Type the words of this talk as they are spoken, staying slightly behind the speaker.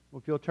Well,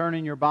 if you'll turn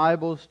in your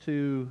Bibles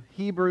to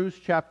Hebrews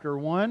chapter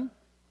 1,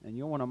 and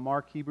you'll want to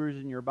mark Hebrews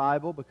in your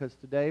Bible because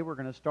today we're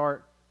going to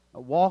start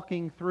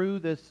walking through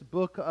this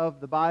book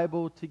of the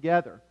Bible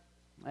together.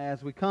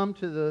 As we come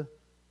to the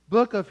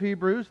book of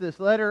Hebrews, this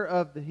letter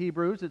of the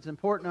Hebrews, it's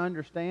important to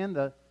understand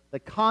the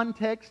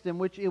context in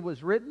which it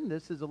was written.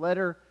 This is a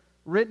letter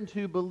written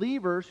to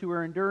believers who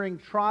are enduring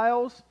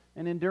trials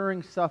and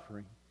enduring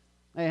suffering.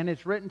 And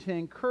it's written to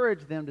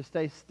encourage them to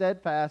stay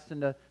steadfast and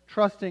to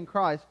trust in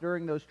Christ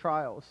during those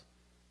trials.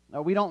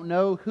 Now, we don't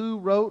know who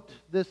wrote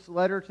this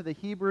letter to the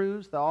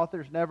Hebrews. The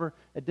author's never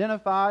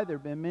identified. There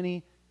have been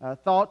many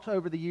thoughts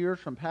over the years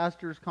from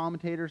pastors,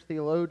 commentators,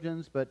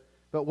 theologians. But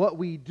what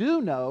we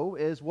do know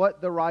is what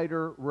the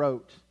writer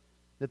wrote.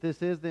 That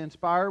this is the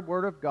inspired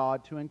Word of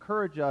God to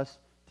encourage us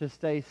to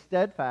stay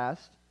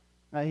steadfast.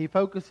 He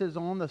focuses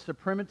on the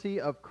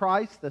supremacy of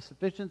Christ, the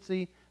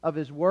sufficiency of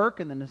His work,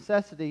 and the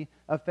necessity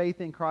of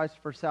faith in Christ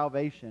for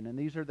salvation. And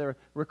these are the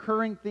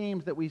recurring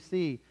themes that we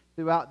see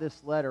throughout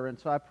this letter. And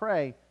so I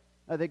pray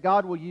that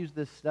God will use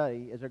this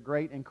study as a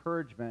great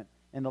encouragement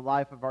in the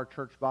life of our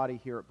church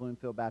body here at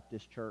Bloomfield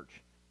Baptist Church.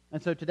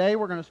 And so today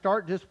we're going to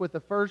start just with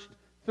the first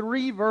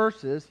three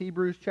verses,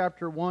 Hebrews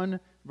chapter 1,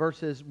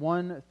 verses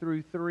 1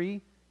 through 3.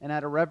 And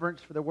out of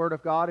reverence for the Word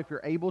of God, if you're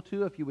able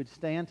to, if you would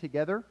stand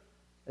together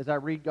as I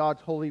read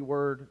God's holy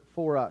word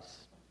for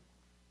us.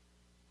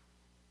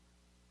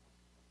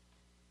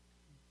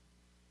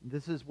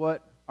 This is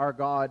what our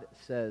God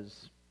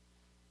says.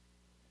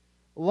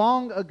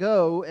 Long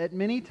ago, at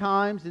many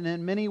times and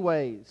in many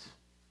ways,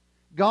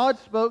 God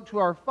spoke to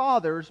our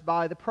fathers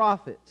by the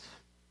prophets.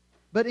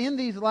 But in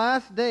these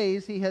last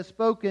days He has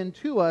spoken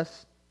to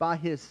us by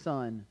His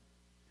Son,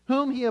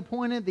 whom He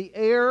appointed the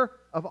heir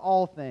of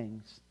all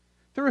things,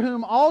 through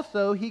whom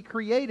also He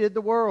created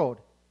the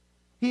world.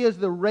 He is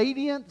the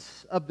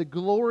radiance of the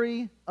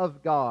glory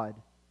of God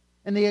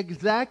and the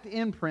exact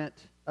imprint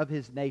of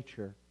His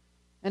nature.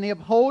 And He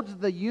upholds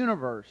the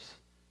universe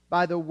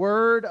by the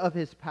word of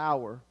His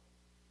power.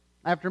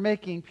 After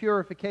making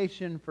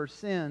purification for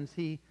sins,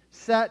 He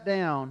sat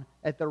down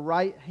at the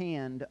right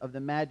hand of the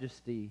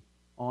Majesty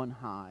on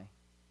high.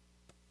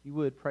 If you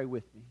would, pray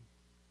with me.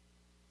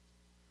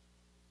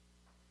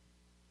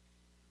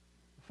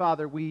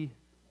 Father, we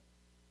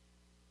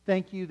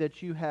thank You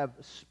that You have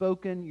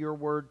spoken Your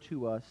word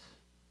to us.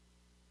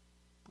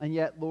 And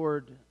yet,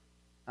 Lord,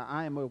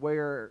 I am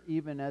aware,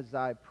 even as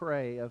I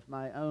pray, of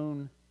my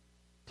own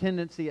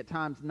tendency at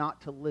times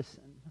not to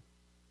listen.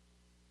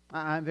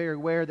 I'm very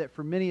aware that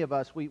for many of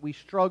us, we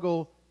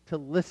struggle to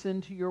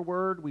listen to Your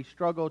word. We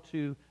struggle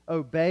to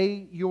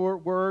obey Your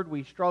word.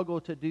 We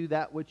struggle to do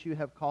that which You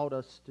have called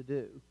us to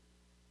do.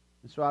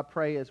 And so I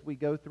pray as we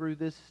go through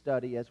this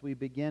study, as we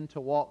begin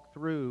to walk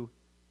through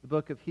the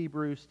book of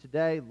Hebrews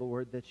today,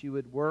 Lord, that You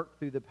would work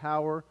through the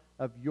power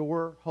of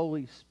Your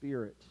Holy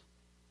Spirit,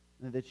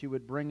 and that You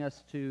would bring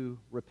us to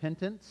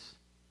repentance,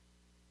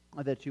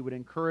 that You would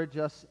encourage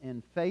us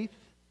in faith,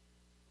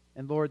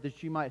 and Lord,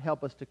 that You might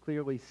help us to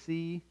clearly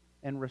see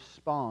and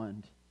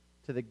respond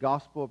to the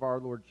gospel of our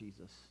Lord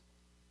Jesus.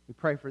 We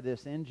pray for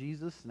this in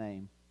Jesus'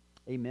 name.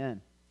 Amen.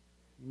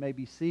 You may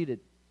be seated.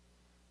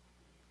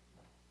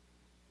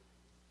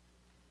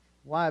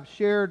 Well, I've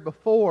shared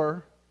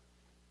before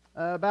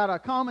about a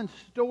common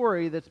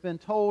story that's been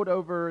told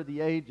over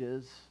the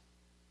ages.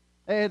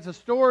 It's a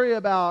story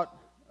about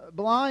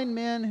blind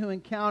men who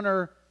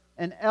encounter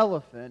an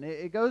elephant.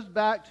 It goes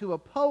back to a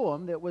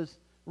poem that was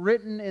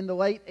written in the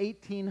late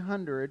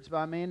 1800s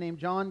by a man named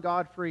John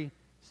Godfrey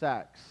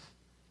Saxe.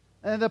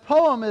 And the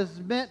poem is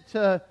meant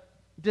to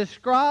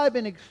describe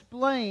and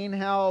explain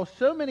how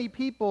so many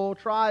people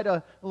try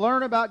to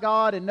learn about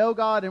God and know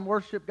God and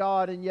worship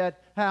God, and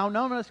yet how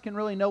none of us can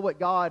really know what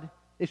God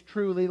is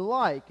truly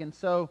like. And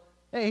so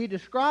he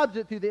describes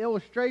it through the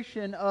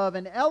illustration of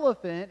an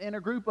elephant and a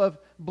group of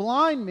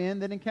blind men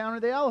that encounter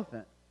the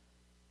elephant.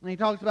 And he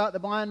talks about the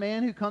blind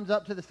man who comes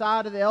up to the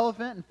side of the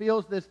elephant and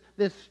feels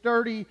this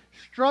sturdy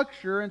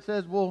structure and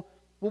says, well,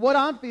 what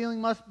I'm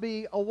feeling must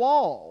be a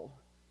wall.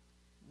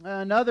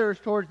 Another is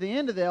towards the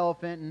end of the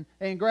elephant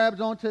and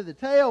grabs onto the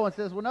tail and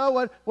says, well,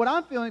 no, what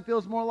I'm feeling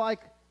feels more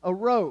like a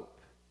rope.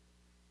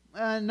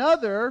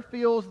 Another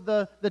feels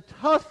the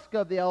tusk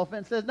of the elephant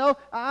and says, no,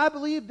 I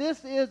believe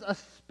this is a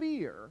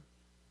spear.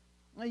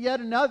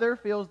 Yet another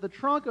feels the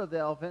trunk of the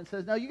elephant and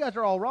says, no, you guys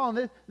are all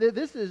wrong.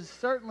 This is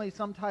certainly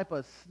some type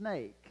of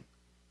snake.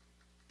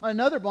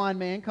 Another blind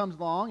man comes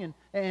along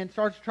and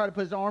starts to try to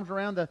put his arms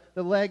around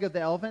the leg of the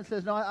elephant and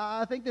says, no,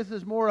 I think this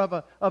is more of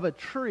a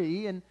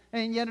tree.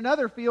 And yet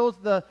another feels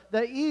the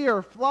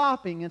ear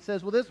flopping and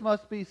says, well, this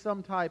must be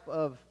some type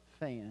of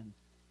fan.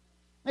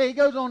 Hey, he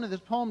goes on in this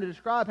poem to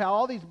describe how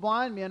all these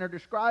blind men are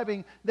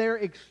describing their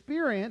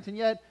experience, and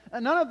yet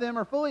none of them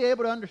are fully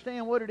able to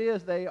understand what it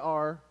is they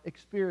are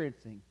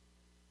experiencing.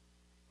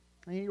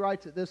 And he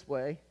writes it this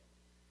way.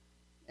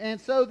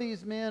 And so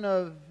these men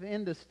of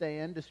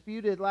Hindustan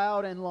disputed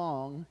loud and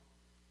long,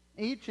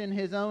 each in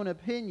his own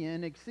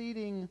opinion,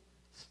 exceeding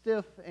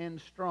stiff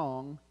and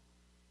strong,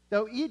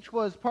 though each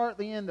was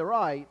partly in the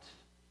right,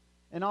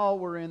 and all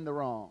were in the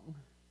wrong.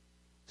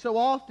 So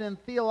often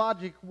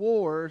theologic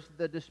wars,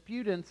 the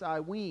disputants I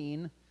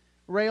ween,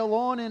 rail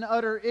on in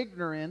utter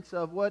ignorance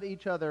of what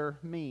each other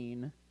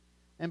mean,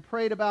 and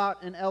prate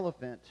about an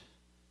elephant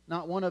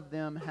not one of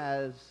them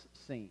has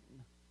seen.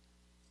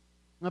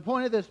 And the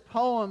point of this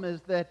poem is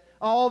that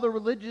all the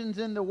religions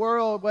in the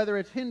world, whether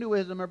it's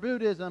Hinduism or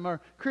Buddhism or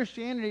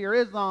Christianity or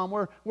Islam,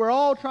 we're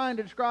all trying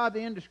to describe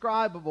the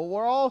indescribable.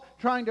 We're all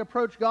trying to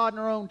approach God in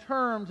our own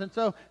terms. And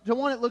so to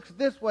one it looks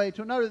this way,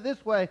 to another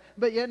this way,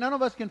 but yet none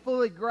of us can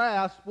fully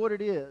grasp what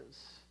it is.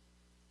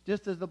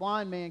 Just as the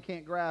blind man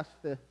can't grasp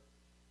the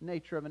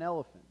nature of an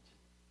elephant.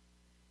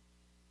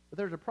 But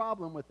there's a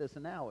problem with this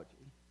analogy.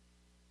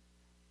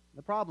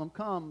 The problem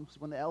comes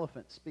when the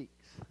elephant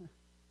speaks.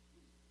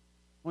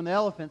 When the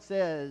elephant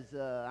says,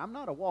 I'm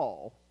not a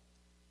wall,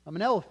 I'm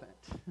an elephant.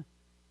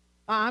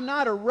 I'm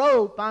not a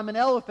rope, I'm an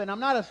elephant. I'm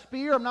not a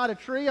spear, I'm not a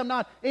tree, I'm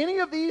not any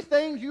of these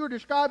things you are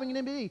describing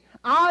to me.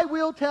 I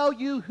will tell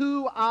you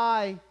who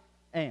I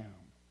am.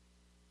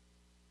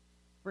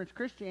 Friends,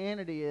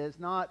 Christianity is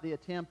not the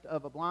attempt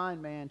of a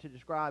blind man to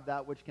describe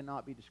that which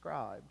cannot be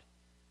described.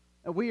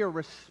 And we are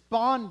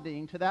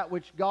responding to that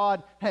which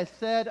God has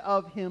said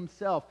of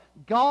himself.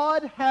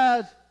 God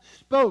has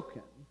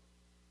spoken.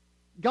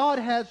 God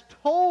has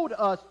told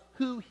us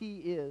who he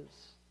is,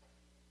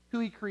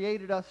 who he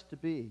created us to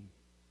be.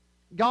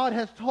 God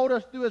has told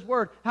us through his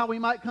word how we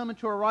might come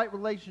into a right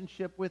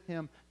relationship with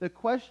him. The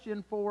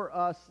question for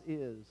us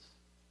is,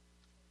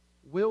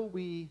 will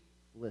we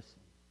listen?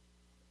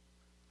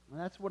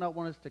 And that's what I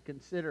want us to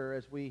consider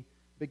as we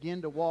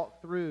begin to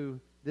walk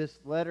through this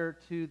letter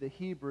to the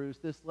Hebrews,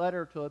 this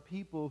letter to a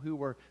people who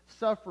were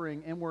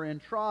suffering and were in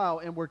trial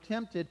and were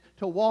tempted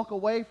to walk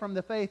away from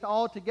the faith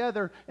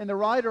altogether. And the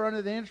writer,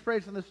 under the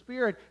inspiration of the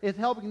Spirit, is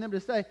helping them to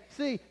say,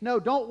 see,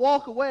 no, don't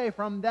walk away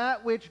from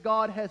that which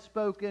God has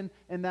spoken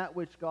and that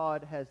which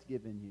God has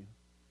given you.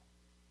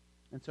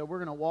 And so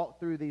we're going to walk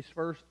through these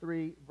first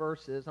 3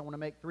 verses. I want to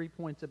make 3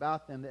 points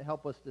about them that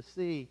help us to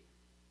see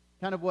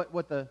kind of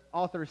what the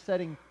author is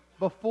setting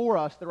before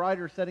us, the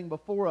writer is setting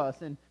before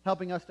us, and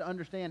helping us to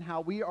understand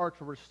how we are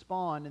to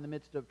respond in the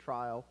midst of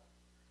trial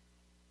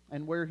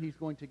and where he's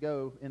going to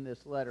go in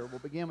this letter. We'll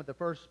begin with the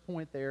first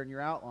point there in your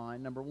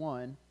outline. Number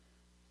 1,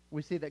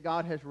 we see that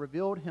God has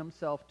revealed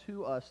himself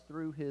to us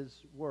through his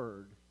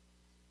word.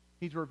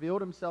 He's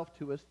revealed himself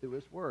to us through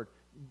his word.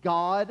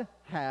 God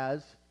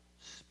has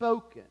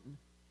spoken.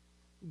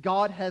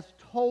 God has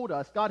told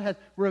us. God has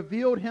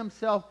revealed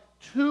himself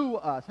to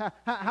us.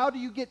 How do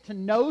you get to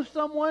know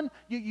someone?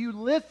 You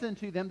listen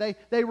to them.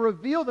 They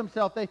reveal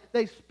themselves.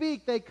 They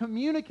speak. They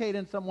communicate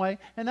in some way.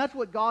 And that's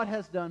what God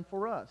has done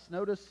for us.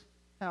 Notice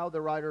how the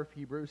writer of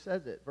Hebrews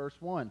says it. Verse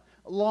 1.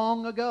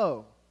 Long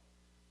ago.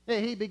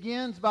 He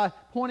begins by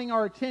pointing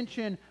our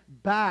attention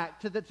back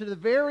to the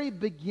very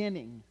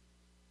beginning.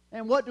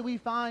 And what do we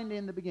find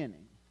in the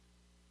beginning?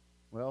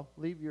 Well,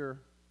 leave your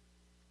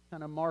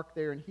kind of mark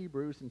there in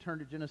Hebrews and turn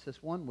to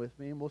Genesis 1 with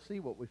me, and we'll see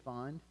what we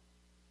find.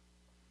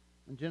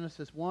 In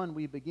Genesis 1,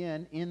 we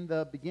begin, in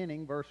the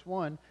beginning, verse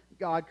 1,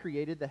 God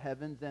created the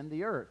heavens and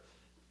the earth.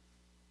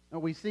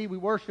 And we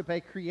worship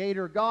a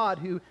creator God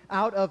who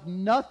out of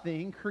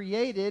nothing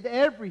created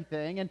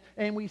everything.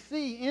 And we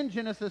see in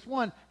Genesis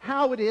 1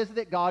 how it is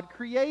that God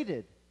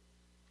created.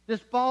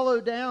 Just follow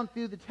down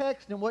through the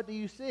text, and what do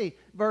you see?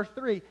 Verse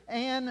 3,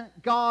 and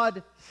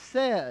God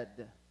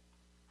said.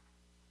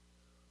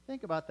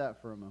 Think about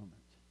that for a moment.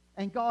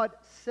 And God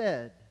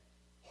said,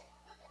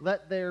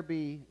 let there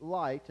be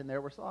light, and there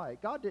was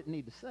light. God didn't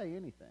need to say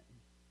anything.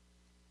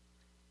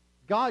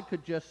 God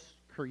could just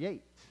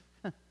create.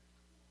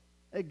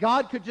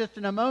 God could just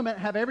in a moment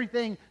have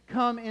everything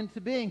come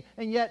into being.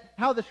 And yet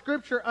how the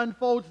Scripture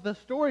unfolds the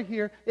story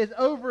here is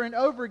over and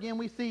over again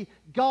we see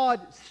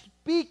God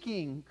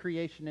speaking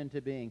creation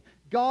into being.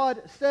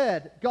 God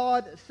said,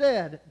 God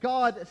said,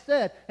 God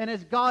said. And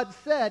as God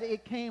said,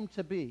 it came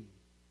to be.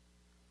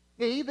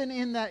 Even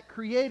in that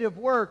creative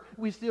work,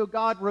 we see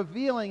God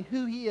revealing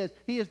who he is.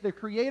 He is the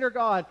creator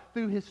God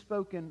through his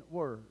spoken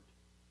word.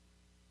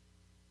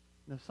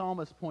 The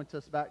psalmist points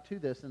us back to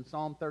this in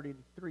Psalm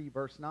 33,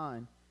 verse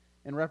 9.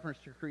 In reference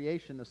to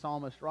creation, the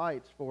psalmist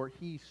writes, for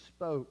he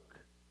spoke,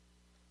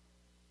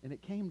 and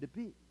it came to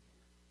be.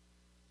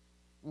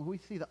 Well, we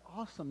see the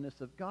awesomeness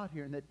of God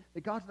here, and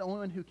that God's the only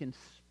one who can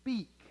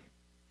speak,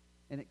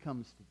 and it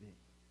comes to be.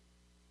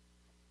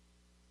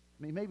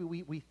 I mean, maybe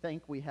we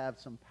think we have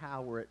some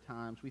power at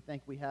times. We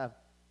think we have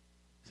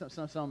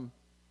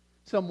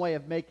some way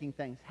of making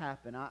things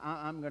happen.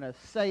 I'm going to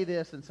say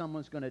this and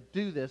someone's going to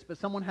do this, but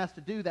someone has to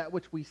do that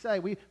which we say.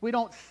 We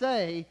don't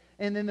say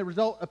and then the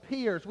result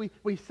appears.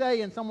 We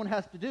say and someone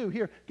has to do.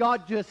 Here,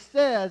 God just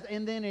says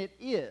and then it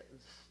is.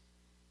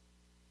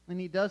 And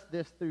he does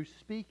this through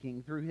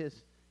speaking, through his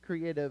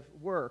creative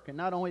work. And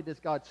not only does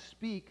God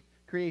speak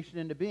creation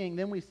into being,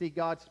 then we see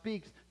God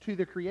speaks to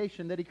the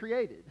creation that he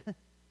created.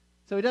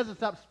 So he doesn't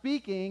stop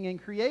speaking and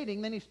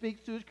creating, then he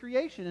speaks to his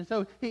creation. And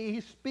so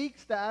he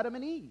speaks to Adam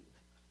and Eve.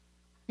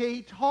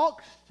 He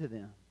talks to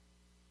them.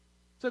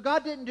 So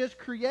God didn't just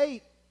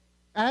create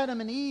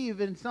Adam and Eve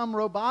in some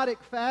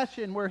robotic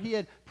fashion where he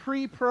had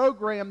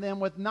pre-programmed them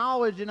with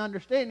knowledge and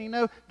understanding.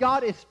 No,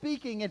 God is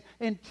speaking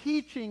and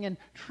teaching and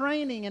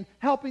training and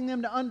helping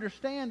them to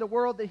understand the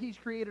world that he's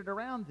created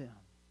around them.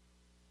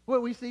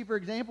 What we see, for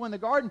example, in the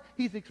garden,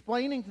 he's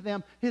explaining to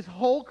them his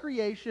whole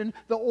creation,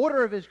 the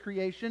order of his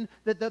creation,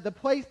 the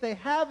place they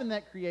have in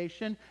that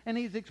creation, and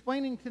he's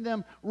explaining to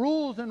them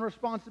rules and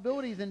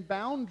responsibilities and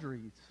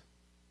boundaries.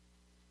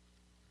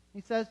 He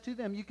says to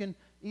them, you can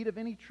eat of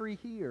any tree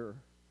here,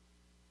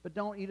 but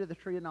don't eat of the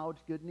tree of knowledge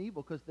of good and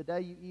evil, because the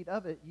day you eat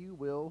of it, you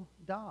will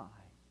die.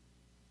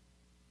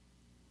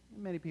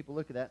 And many people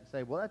look at that and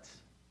say, well, that's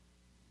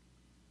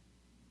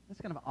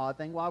kind of an odd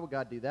thing. Why would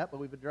God do that? But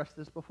we've addressed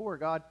this before.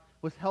 God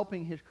was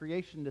helping his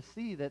creation to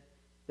see that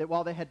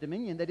while they had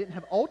dominion, they didn't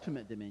have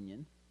ultimate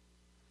dominion,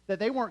 that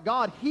they weren't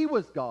God, he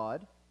was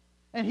God.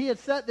 And he had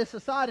set this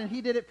aside, and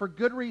he did it for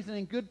good reason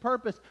and good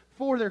purpose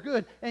for their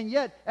good. And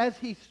yet, as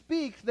he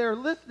speaks, they're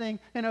listening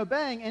and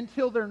obeying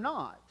until they're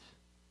not.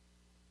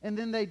 And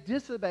then they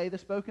disobey the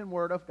spoken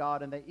word of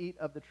God, and they eat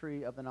of the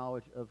tree of the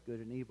knowledge of good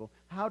and evil.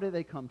 How do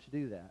they come to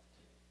do that?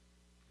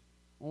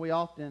 Well, we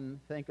often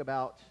think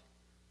about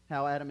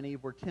how Adam and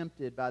Eve were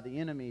tempted by the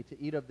enemy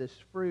to eat of this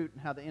fruit,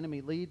 and how the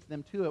enemy leads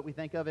them to it. We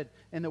think of it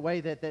in the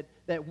way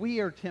that we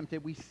are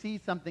tempted. We see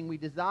something we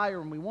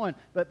desire and we want.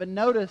 But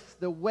notice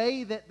the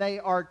way that they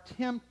are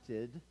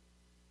tempted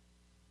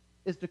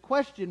is to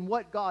question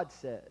what God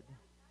said.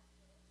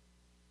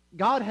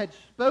 God had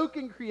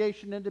spoken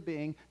creation into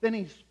being, then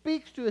he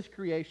speaks to his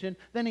creation,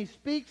 then he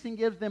speaks and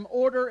gives them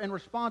order and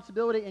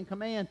responsibility and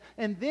command.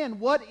 And then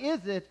what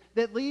is it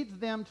that leads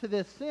them to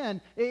this sin?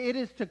 It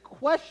is to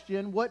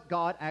question what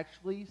God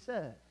actually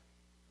said.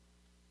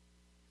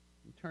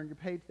 You turn your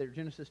page there,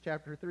 Genesis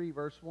chapter 3,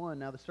 verse 1.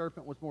 Now the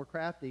serpent was more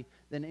crafty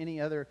than any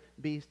other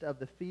beast of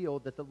the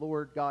field that the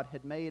Lord God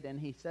had made, and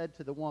he said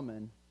to the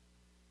woman,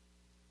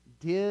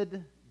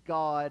 did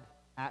God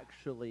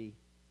actually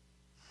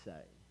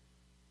say?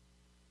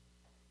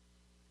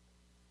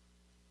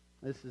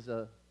 This is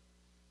a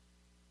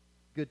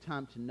good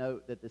time to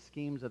note that the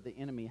schemes of the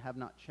enemy have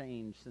not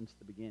changed since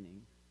the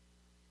beginning.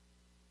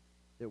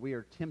 That we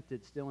are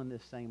tempted still in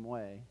this same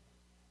way.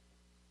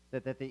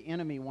 That the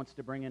enemy wants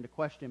to bring into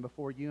question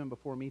before you and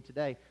before me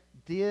today.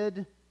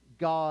 Did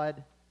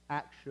God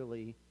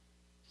actually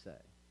say?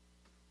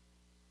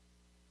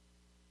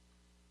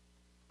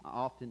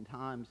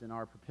 Oftentimes in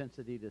our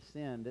propensity to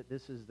sin, that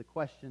this is the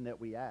question that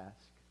we ask.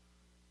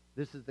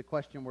 This is the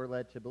question we're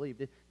led to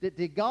believe.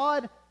 Did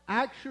God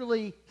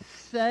actually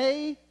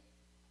say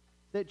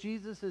that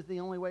Jesus is the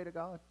only way to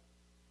God?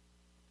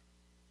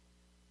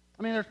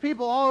 I mean, there's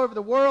people all over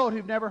the world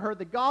who've never heard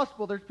the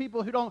gospel. There's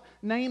people who don't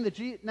know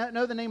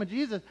the name of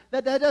Jesus.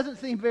 That doesn't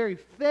seem very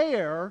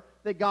fair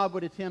that God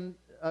would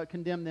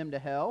condemn them to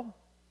hell.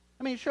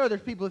 I mean, sure,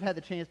 there's people who've had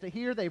the chance to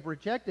hear, they've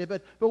rejected,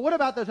 but what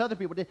about those other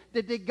people?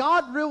 Did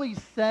God really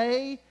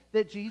say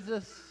that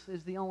Jesus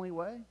is the only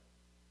way?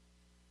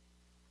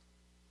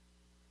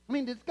 I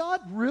mean, does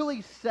God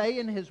really say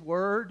in his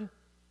word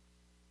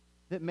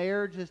that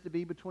marriage is to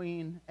be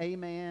between a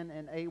man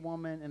and a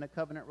woman in a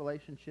covenant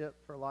relationship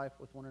for life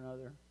with one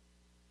another?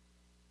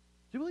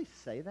 Does he really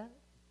say that?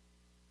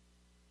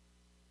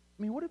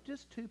 I mean, what if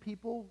just two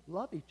people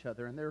love each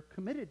other and they're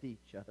committed to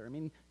each other? I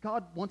mean,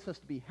 God wants us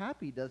to be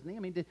happy, doesn't he? I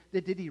mean,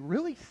 did he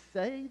really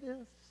say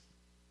this?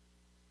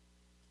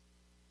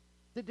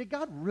 Did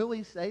God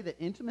really say that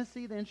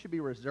intimacy then should be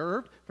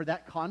reserved for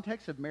that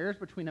context of marriage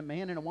between a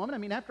man and a woman? I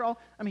mean, after all,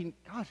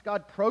 gosh,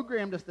 God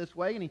programmed us this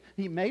way, and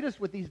he made us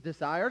with these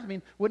desires. I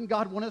mean, wouldn't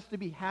God want us to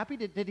be happy?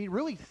 Did he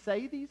really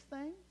say these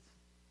things?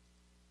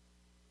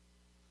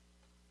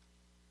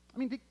 I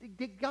mean,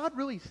 did God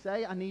really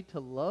say I need to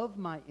love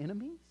my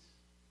enemies?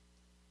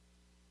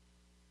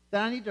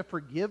 That I need to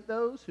forgive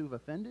those who've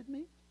offended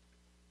me?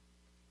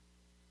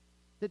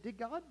 Did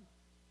God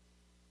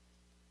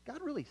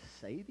really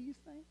say these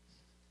things?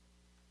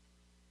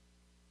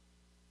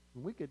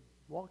 We could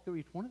walk through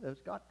each one of those.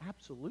 God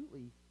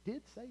absolutely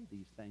did say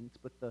these things,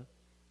 but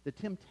the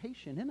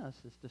temptation in us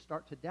is to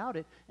start to doubt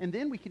it. And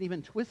then we can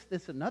even twist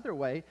this another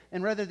way,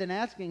 and rather than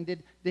asking,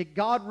 did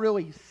God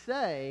really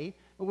say,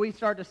 we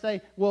start to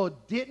say, well,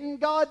 didn't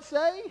God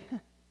say?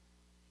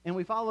 And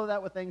we follow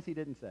that with things he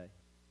didn't say.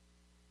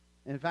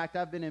 In fact,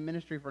 I've been in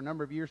ministry for a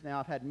number of years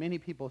now. I've had many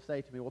people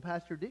say to me, well,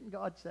 Pastor, didn't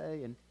God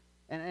say?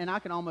 And I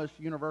can almost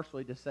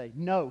universally just say,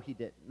 no, he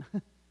didn't.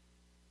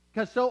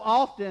 Because so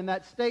often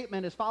that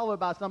statement is followed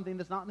by something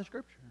that's not in the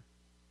Scripture.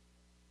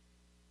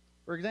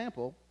 For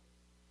example,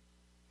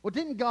 well,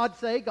 didn't God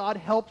say God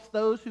helps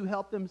those who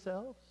help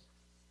themselves?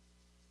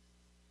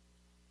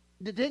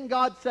 Didn't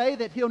God say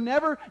that he'll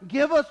never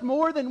give us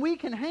more than we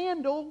can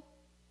handle?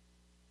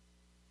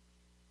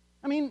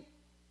 I mean,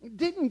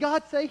 didn't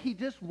God say he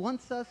just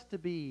wants us to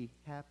be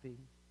happy?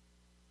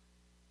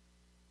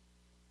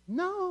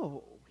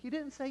 No, he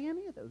didn't say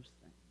any of those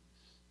things.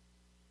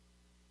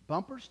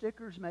 Bumper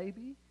stickers,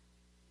 maybe.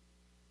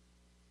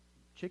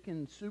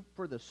 Chicken soup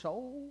for the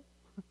soul.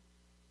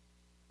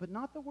 But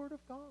not the Word of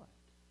God.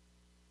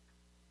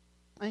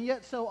 And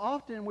yet so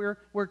often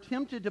we're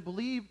tempted to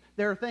believe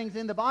there are things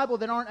in the Bible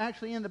that aren't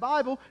actually in the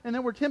Bible, and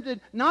then we're tempted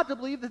not to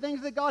believe the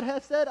things that God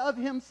has said of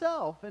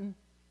himself. And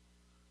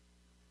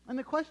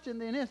the question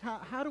then is,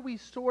 how do we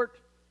sort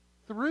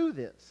through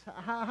this?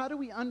 How do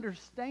we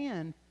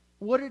understand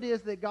what it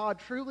is that God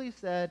truly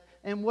said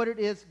and what it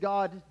is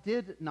God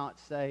did not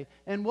say?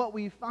 And what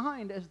we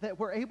find is that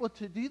we're able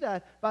to do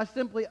that by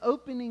simply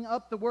opening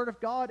up the Word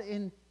of God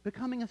and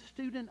becoming a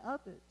student of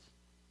it.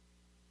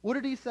 What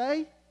did he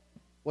say?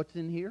 What's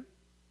in here?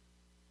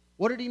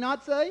 What did he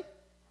not say?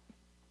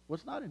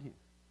 What's not in here?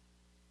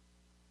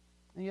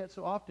 And yet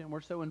so often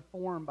we're so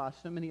informed by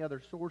so many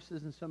other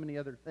sources and so many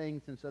other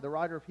things. And so the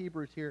writer of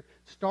Hebrews here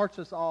starts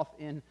us off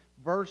in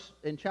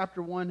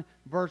chapter 1,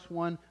 verse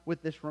 1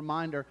 with this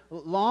reminder.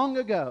 Long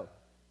ago,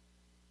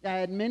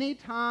 at many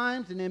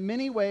times and in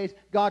many ways,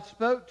 God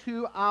spoke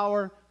to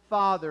our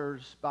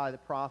fathers by the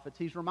prophets.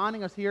 He's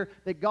reminding us here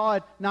that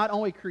God not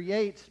only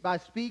creates by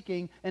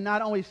speaking and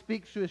not only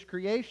speaks to his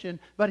creation,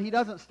 but he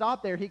doesn't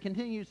stop there. He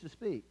continues to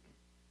speak.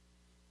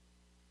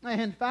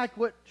 And in fact,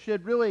 what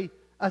should really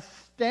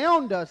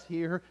astound us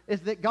here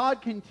is that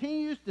God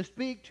continues to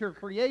speak to a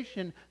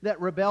creation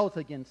that rebels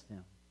against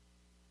him.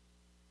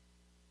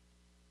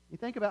 You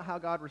think about how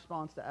God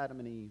responds to Adam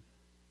and Eve.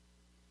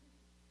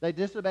 They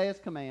disobey his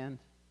command.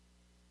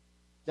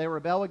 They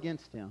rebel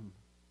against him.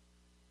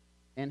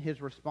 And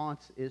his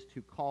response is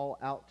to call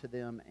out to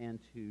them and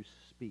to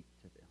speak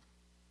to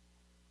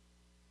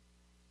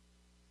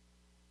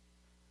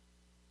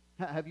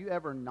them. Have you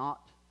ever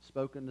not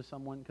spoken to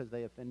someone because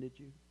they offended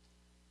you?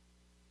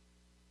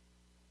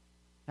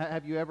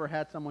 Have you ever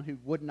had someone who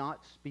would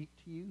not speak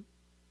to you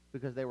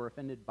because they were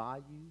offended by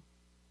you?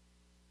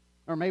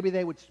 Or maybe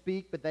they would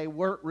speak, but they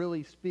weren't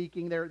really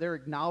speaking. They're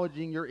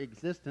acknowledging your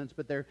existence,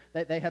 but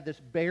they have this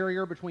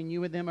barrier between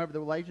you and them over the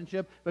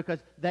relationship because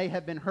they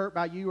have been hurt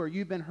by you or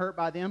you've been hurt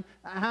by them.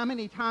 How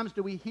many times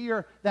do we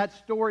hear that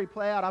story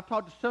play out? I've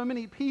talked to so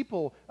many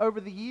people over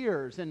the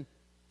years and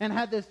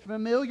had this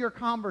familiar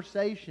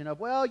conversation of,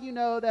 well, you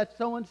know, that's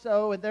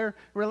so-and-so, and they're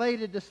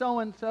related to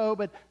so-and-so,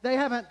 but they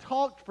haven't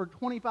talked for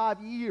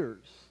 25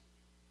 years.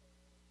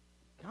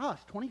 Gosh,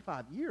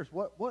 25 years?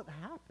 What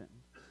happened?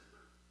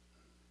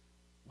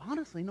 Well,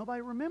 honestly,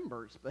 nobody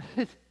remembers, but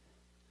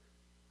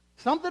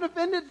something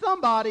offended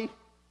somebody,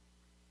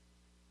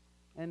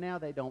 and now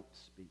they don't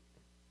speak.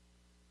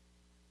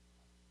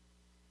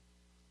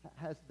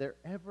 Has there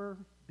ever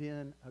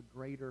been a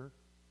greater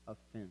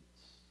offense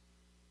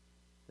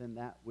than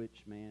that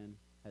which man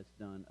has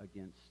done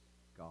against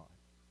God?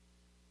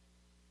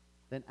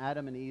 Than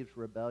Adam and Eve's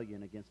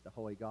rebellion against the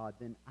holy God,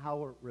 than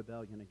our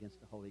rebellion against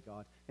the holy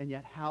God. And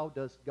yet, how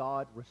does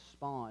God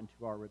respond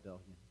to our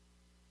rebellion?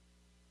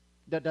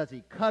 Does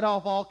he cut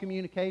off all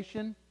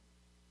communication?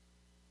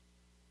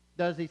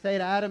 Does he say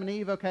to Adam and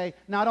Eve, okay,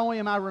 not only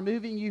am I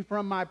removing you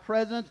from my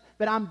presence,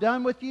 but I'm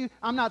done with you.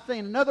 I'm not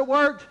saying another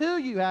word to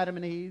you, Adam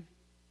and Eve.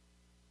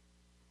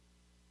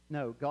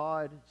 No,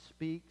 God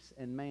speaks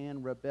and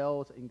man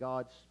rebels, and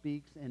God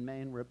speaks and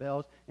man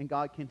rebels, and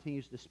God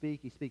continues to speak.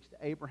 He speaks to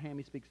Abraham,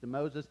 he speaks to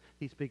Moses,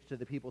 he speaks to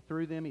the people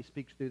through them, he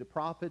speaks through the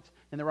prophets,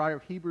 and the writer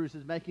of Hebrews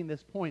is making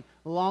this point.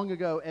 Long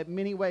ago, at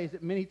many ways,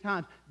 at many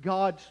times,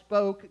 God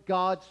spoke,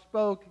 God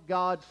spoke,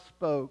 God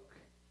spoke.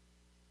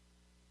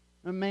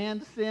 A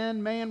man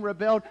sinned, man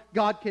rebelled,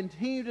 God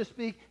continued to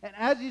speak, and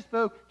as he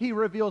spoke, he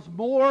reveals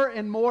more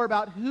and more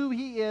about who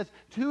he is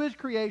to his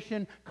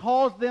creation,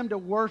 calls them to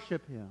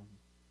worship him.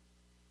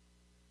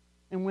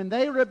 And when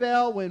they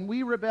rebel, when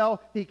we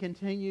rebel, he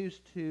continues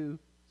to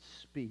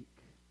speak.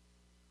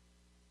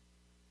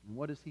 And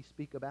what does he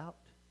speak about?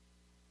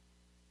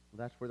 Well,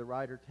 that's where the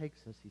writer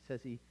takes us. He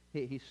says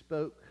he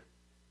spoke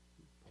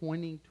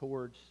pointing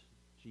towards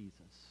Jesus.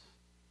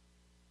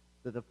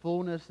 That the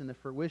fullness and the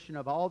fruition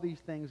of all these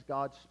things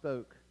God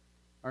spoke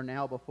are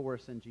now before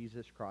us in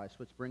Jesus Christ,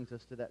 which brings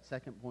us to that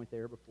second point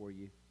there before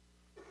you.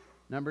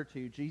 Number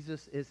 2,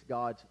 Jesus is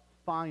God's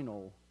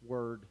final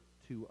word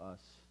to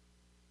us.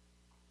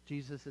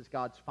 Jesus is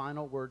God's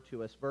final word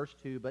to us. Verse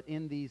 2, but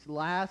in these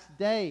last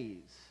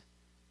days,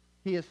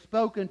 he has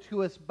spoken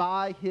to us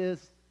by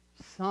his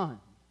Son.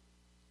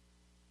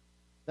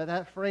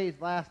 That phrase,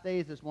 last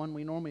days, is one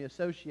we normally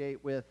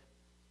associate with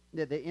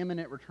the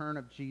imminent return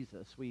of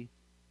Jesus. We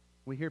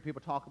hear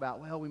people talk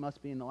about, well, we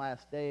must be in the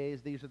last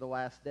days. These are the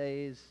last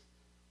days.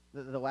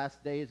 The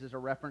last days is a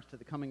reference to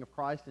the coming of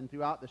Christ, and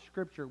throughout the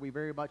Scripture, we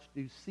very much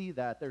do see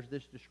that. There's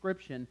this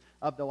description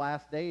of the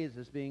last days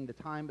as being the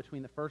time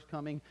between the first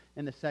coming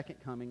and the second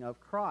coming of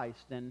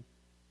Christ. And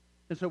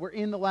so we're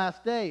in the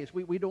last days.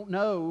 We don't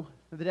know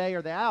the day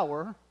or the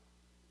hour.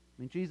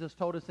 I mean, Jesus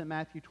told us in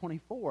Matthew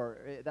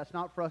 24, that's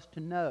not for us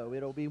to know.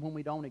 It'll be when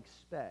we don't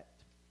expect.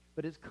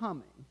 But it's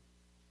coming.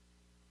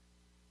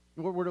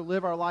 We're to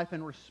live our life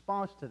in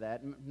response to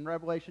that. In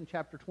Revelation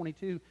chapter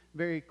 22,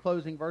 very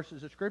closing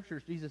verses of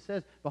Scriptures, Jesus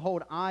says,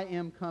 behold, I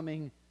am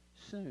coming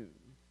soon.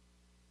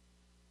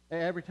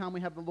 Every time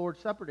we have the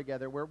Lord's Supper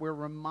together, we're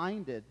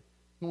reminded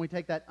When we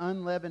take that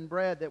unleavened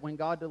bread, that when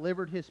God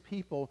delivered his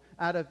people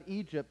out of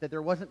Egypt, that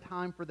there wasn't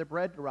time for the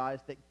bread to rise,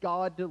 that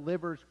God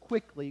delivers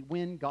quickly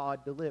when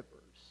God delivers.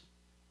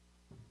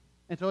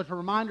 And so it's a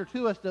reminder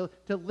to us to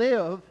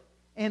live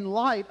in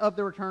light of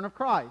the return of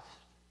Christ.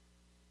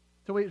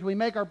 So we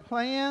make our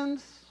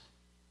plans,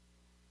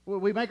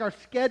 we make our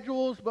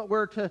schedules, but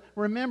we're to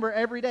remember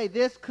every day,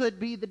 this could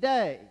be the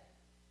day.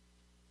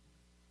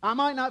 I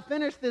might not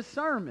finish this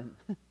sermon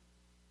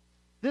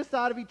this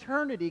side of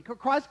eternity.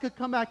 Christ could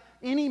come back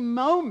any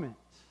moment.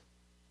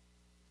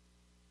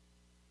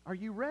 Are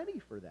you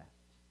ready for that?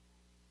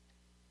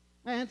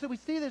 And so we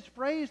see this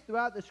phrase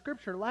throughout the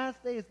Scripture,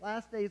 last days,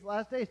 last days,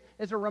 last days,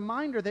 as a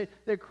reminder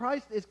that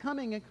Christ is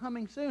coming and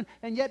coming soon.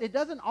 And yet it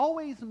doesn't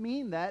always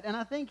mean that. And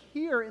I think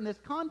here in this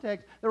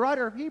context, the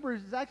writer of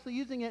Hebrews is actually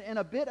using it in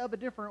a bit of a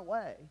different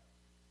way.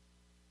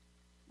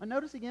 And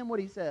notice again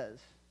what he says.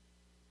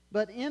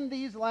 But in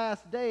these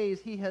last days,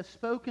 he has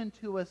spoken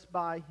to us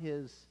by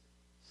his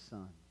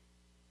Son.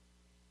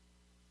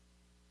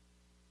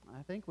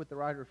 I think what the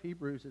writer of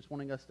Hebrews is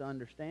wanting us to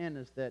understand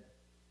is that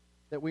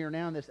we are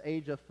now in this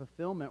age of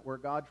fulfillment where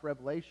God's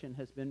revelation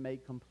has been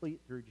made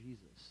complete through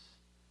Jesus.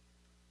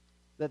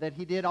 That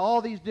he did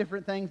all these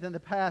different things in the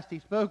past. He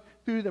spoke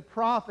through the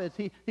prophets.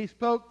 He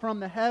spoke from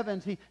the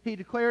heavens. He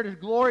declared his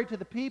glory to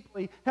the people.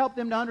 He helped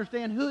them to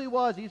understand who he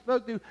was. He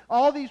spoke through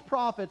all these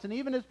prophets. And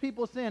even as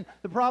people sinned,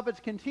 the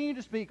prophets continue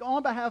to speak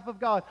on behalf of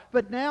God.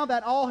 But now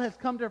that all has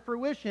come to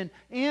fruition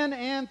in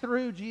and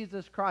through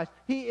Jesus Christ.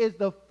 He is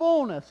the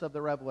fullness of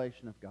the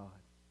revelation of God.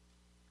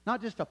 Not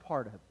just a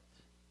part of it.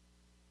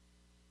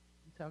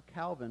 That's how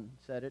Calvin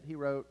said it. He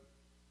wrote,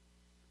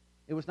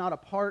 "It was not a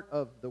part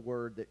of the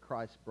word that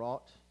Christ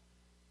brought,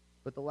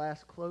 but the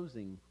last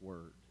closing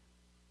word."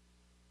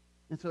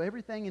 And so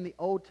everything in the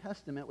Old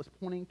Testament was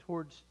pointing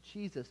towards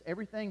Jesus.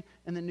 Everything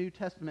in the New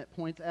Testament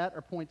points at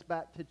or points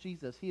back to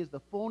Jesus. He is the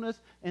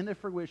fullness and the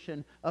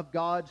fruition of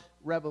God's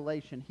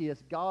revelation. He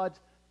is God's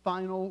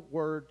final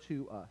word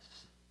to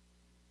us.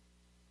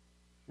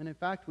 And in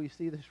fact, we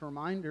see this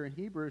reminder in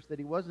Hebrews that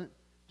he wasn't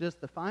just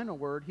the final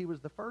word, he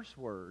was the first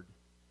word.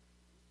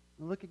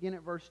 And look again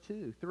at verse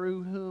 2.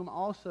 Through whom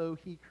also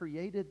he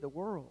created the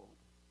world.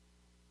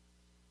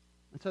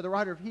 And so the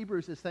writer of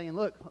Hebrews is saying,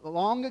 look,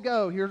 long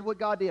ago, here's what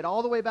God did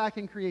all the way back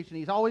in creation.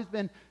 He's always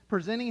been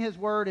presenting his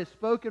word, his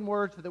spoken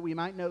word, so that we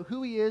might know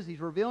who he is. He's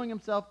revealing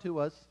himself to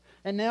us.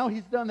 And now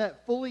he's done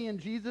that fully in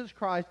Jesus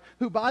Christ,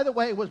 who, by the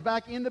way, was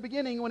back in the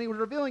beginning when he was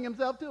revealing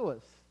himself to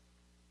us.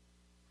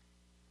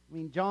 I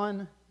mean,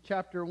 John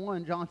chapter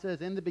 1, John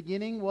says, in the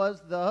beginning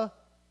was the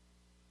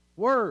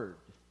Word.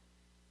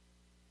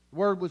 The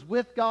Word was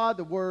with God,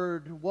 the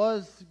Word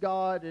was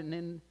God,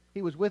 and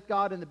he was with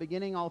God in the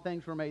beginning. All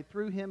things were made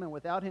through him, and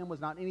without him was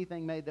not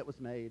anything made that was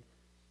made.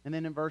 And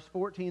then in verse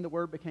 14, the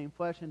Word became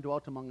flesh and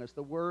dwelt among us.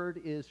 The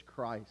Word is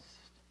Christ.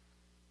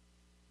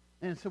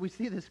 And so we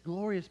see this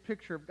glorious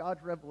picture of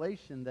God's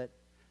revelation that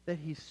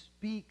he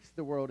speaks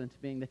the world into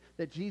being,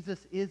 that Jesus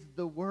is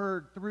the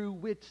Word through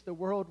which the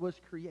world was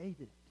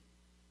created.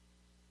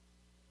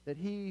 That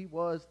he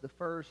was the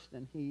first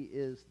and he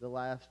is the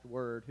last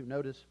Word, who,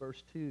 notice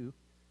verse 2,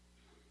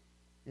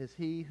 is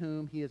he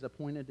whom he has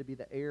appointed to be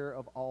the heir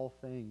of all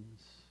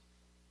things.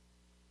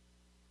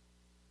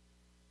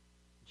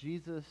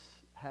 Jesus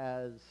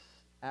has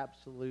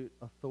absolute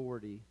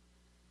authority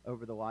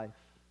over the life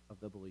of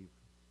the believer.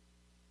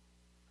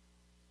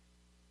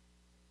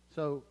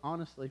 So,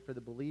 honestly, for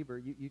the believer,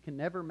 you can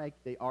never make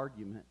the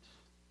argument,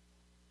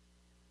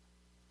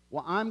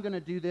 well, I'm going to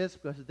do this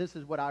because this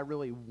is what I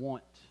really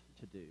want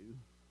to do.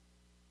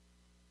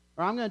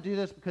 Or I'm going to do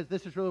this because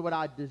this is really what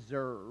I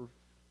deserve.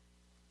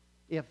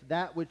 If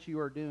that which you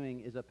are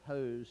doing is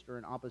opposed or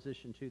in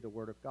opposition to the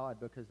Word of God,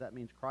 because that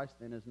means Christ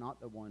then is not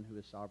the one who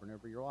is sovereign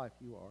over your life.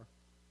 You are.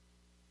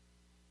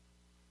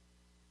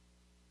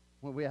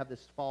 Well, we have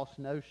this false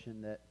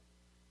notion that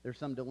there's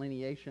some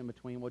delineation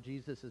between, well,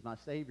 Jesus is my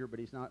Savior, but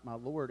he's not my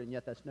Lord, and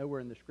yet that's nowhere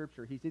in the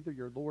Scripture. He's either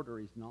your Lord or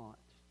he's not.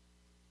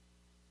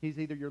 He's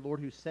either your Lord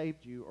who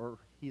saved you or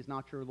he's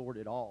not your Lord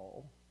at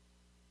all.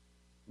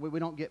 We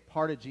don't get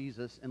part of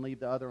Jesus and leave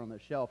the other on the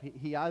shelf.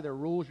 He either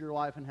rules your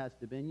life and has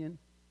dominion,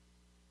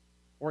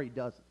 or he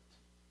doesn't.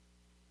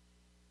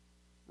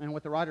 And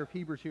what the writer of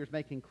Hebrews here is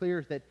making clear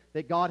is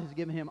that God has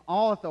given him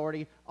all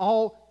authority,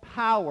 all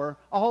power,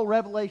 all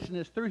revelation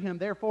is through him.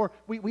 Therefore,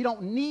 we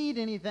don't need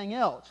anything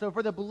else. So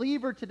for the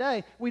believer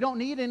today, we don't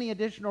need any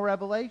additional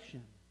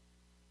revelation.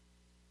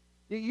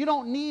 You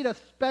don't need a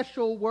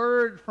special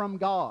word from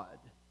God.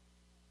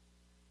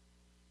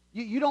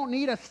 You don't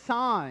need a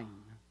sign.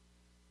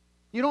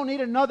 You don't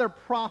need another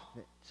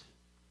prophet.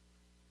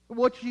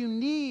 What you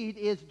need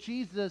is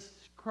Jesus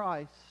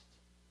Christ.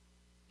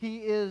 He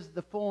is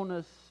the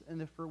fullness and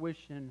the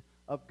fruition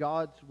of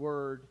God's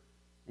Word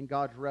and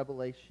God's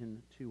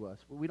revelation to us.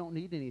 We don't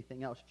need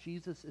anything else.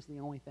 Jesus is the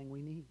only thing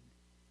we need.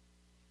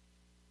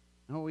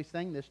 And we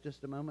sang this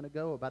just a moment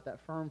ago about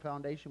that firm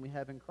foundation we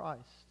have in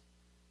Christ.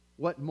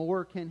 What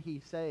more can he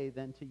say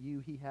than to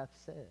you he hath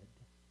said?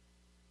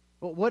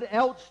 Well, what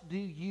else do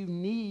you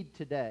need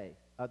today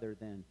other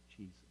than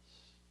Jesus?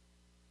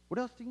 What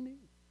else do you need?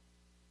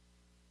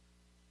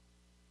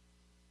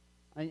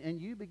 And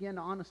you begin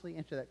to honestly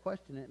answer that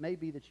question. It may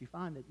be that you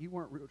find that you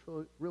weren't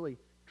really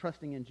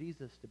trusting in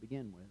Jesus to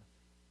begin with.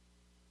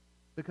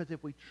 Because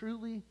if we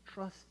truly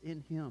trust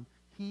in him,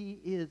 he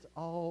is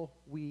all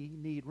we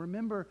need.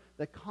 Remember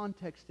the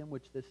context in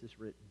which this is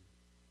written.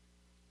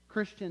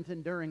 Christians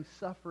enduring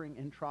suffering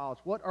and trials.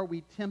 What are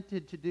we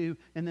tempted to do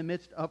in the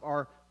midst of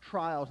our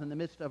trials, in the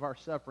midst of our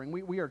suffering?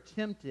 We are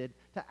tempted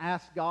to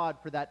ask God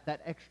for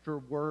that extra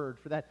word,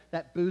 for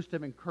that boost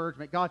of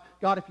encouragement. God,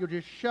 if you'll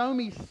just show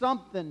me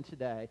something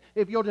today,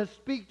 if you'll just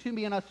speak to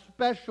me in a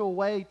special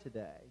way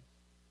today.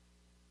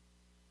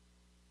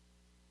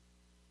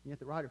 And yet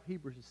the writer of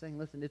Hebrews is saying,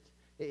 listen,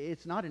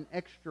 it's not an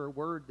extra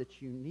word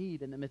that you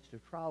need in the midst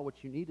of trial.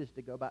 What you need is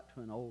to go back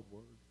to an old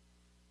word.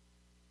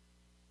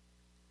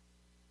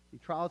 See,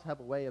 trials have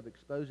a way of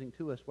exposing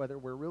to us whether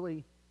we're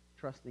really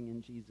trusting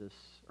in Jesus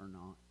or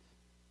not.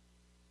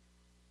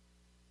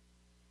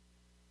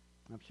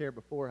 I've shared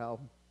before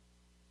how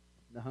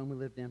the home we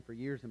lived in for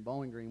years in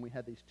Bowling Green, we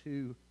had these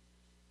two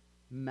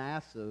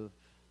massive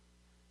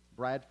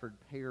Bradford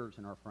pears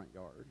in our front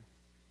yard.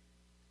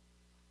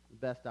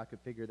 The best I could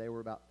figure, they were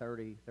about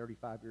 30,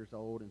 35 years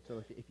old. And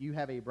so if you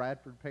have a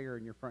Bradford pear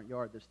in your front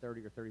yard that's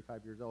 30 or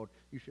 35 years old,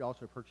 you should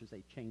also purchase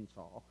a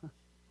chainsaw.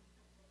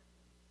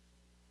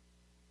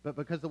 But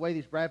because the way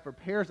these Bradford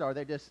pears are,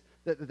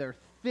 they're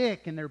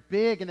thick and they're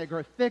big and they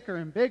grow thicker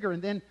and bigger.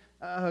 And then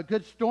a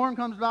good storm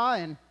comes by,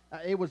 and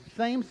it was the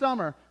same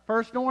summer.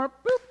 First storm,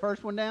 boop,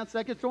 first one down.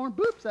 Second storm,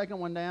 boop, second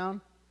one down.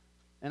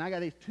 And I got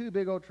these two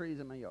big old trees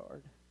in my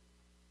yard.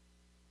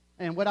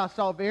 And what I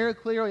saw very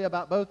clearly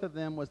about both of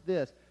them was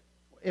this.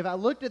 If I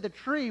looked at the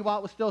tree while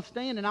it was still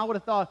standing, I would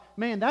have thought,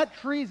 man, that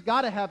tree's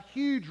got to have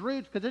huge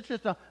roots because it's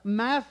just a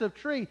massive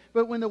tree.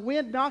 But when the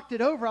wind knocked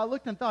it over, I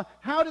looked and thought,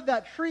 how did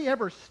that tree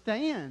ever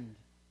stand?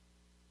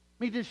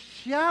 I mean, just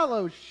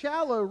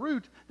shallow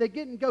roots that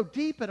didn't go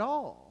deep at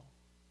all.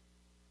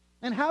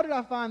 And how did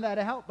I find that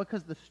out?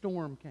 Because the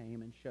storm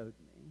came and showed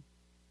me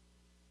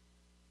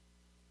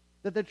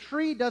that the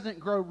tree doesn't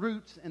grow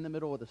roots in the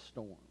middle of the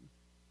storm.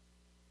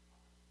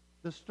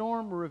 The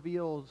storm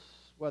reveals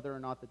whether or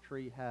not the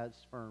tree has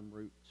firm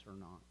roots or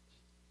not.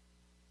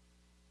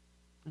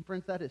 And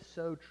friends, that is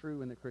so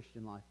true in the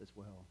Christian life as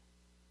well.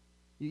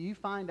 You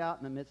find out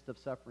in the midst of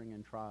suffering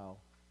and trial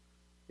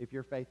if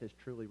your faith is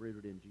truly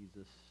rooted in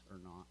Jesus or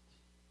not.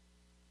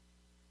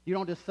 You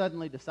don't just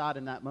suddenly decide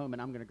in that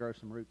moment, I'm going to grow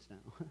some roots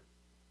now.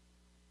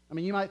 I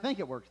mean, you might think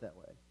it works that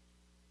way.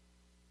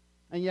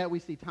 And yet we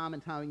see time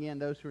and time again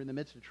those who are in the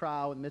midst of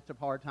trial, in the midst of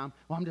hard time.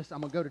 Well, I'm going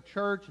to go to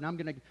church, and I'm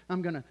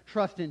going to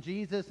trust in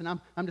Jesus, and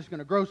I'm just going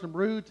to grow some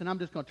roots, and I'm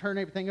just going to turn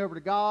everything over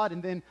to God,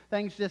 and then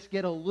things just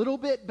get a little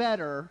bit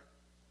better.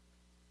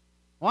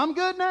 Well, I'm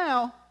good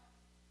now.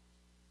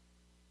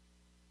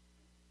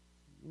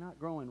 You're not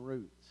growing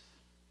roots.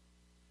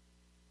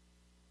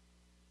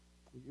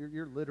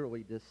 You're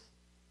literally just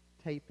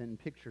taping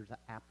pictures of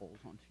apples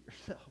onto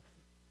yourself.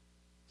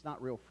 It's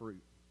not real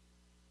fruit.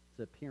 It's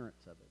the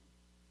appearance of it.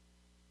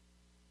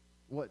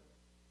 What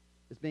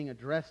is being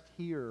addressed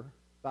here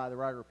by the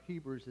writer of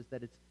Hebrews is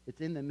that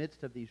it's in the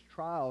midst of these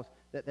trials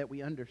that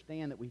we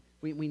understand that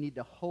we need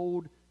to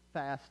hold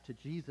fast to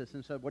Jesus.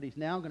 And so what he's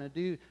now going to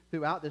do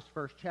throughout this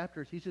first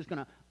chapter is he's just going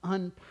to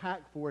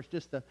unpack for us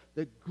just the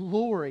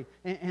glory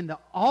and the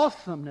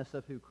awesomeness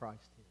of who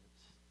Christ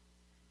is.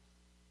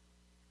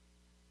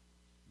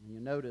 And you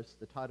notice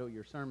the title of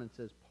your sermon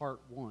says Part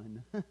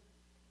 1, because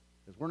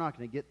we're not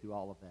going to get through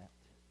all of that.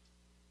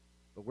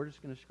 But we're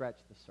just going to scratch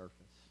the surface.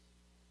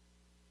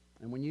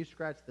 And when you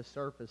scratch the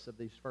surface of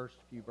these first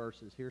few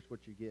verses, here's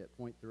what you get.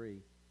 Point 3.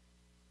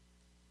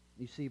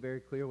 You see very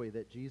clearly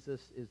that Jesus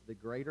is the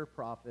greater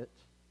prophet,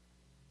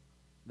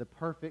 the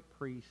perfect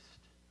priest,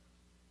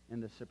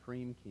 and the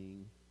supreme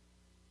king.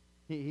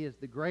 He is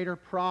the greater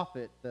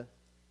prophet. The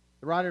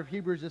writer of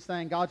Hebrews is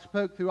saying God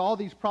spoke through all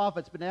these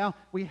prophets, but now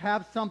we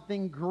have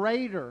something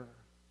greater.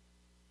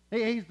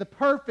 He's the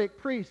perfect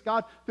priest.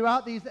 God,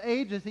 throughout these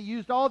ages, he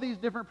used all these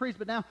different priests,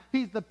 but now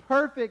he's the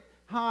perfect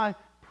high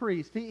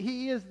priest.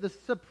 He is the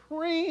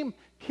supreme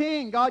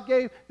king. God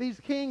gave these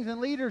kings and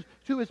leaders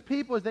to his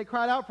people as they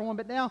cried out for him,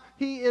 but now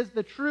he is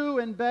the true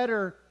and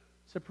better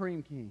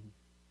supreme king.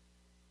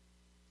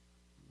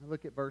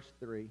 Look at verse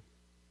 3.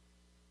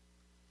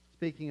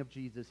 Speaking of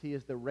Jesus, he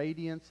is the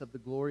radiance of the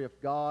glory of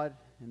God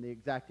and the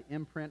exact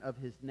imprint of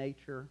his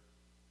nature.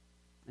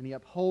 And he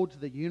upholds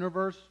the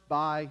universe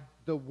by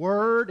the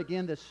word,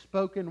 again, the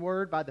spoken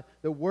word, by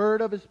the word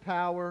of his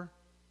power.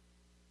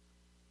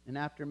 And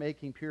after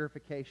making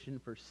purification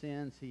for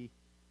sins, he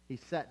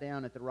sat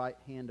down at the right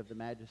hand of the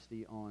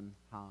majesty on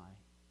high.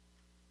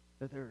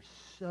 But there's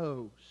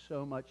so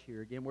much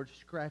here. Again, we're just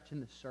scratching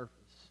the surface.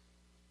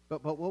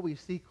 But what we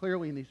see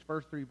clearly in these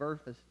first three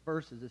verses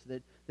is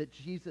that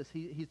Jesus,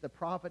 he's the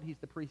prophet, he's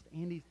the priest,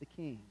 and he's the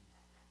king.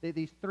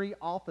 These three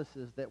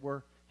offices that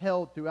were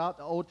held throughout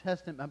the Old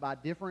Testament by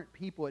different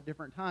people at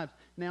different times.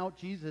 Now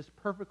Jesus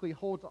perfectly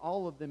holds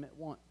all of them at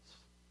once.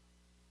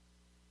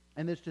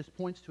 And this just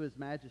points to his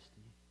majesty.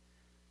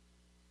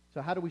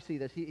 So how do we see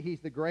this?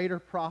 He's the greater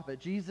prophet.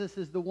 Jesus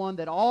is the one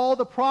that all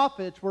the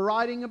prophets were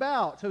writing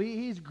about. So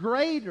he's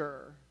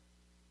greater.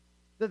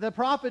 The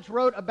prophets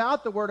wrote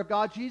about the Word of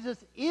God. Jesus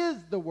is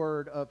the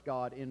Word of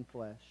God in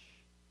flesh.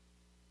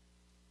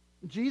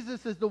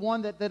 Jesus is the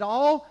one that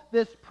all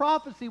this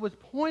prophecy was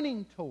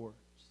pointing towards.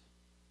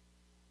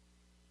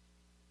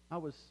 I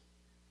was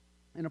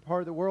in a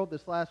part of the world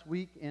this last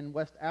week in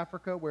West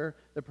Africa where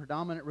the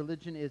predominant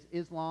religion is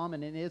Islam.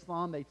 And in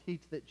Islam, they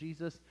teach that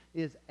Jesus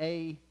is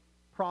a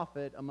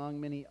prophet among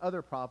many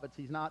other prophets.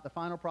 He's not the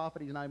final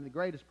prophet. He's not even the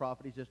greatest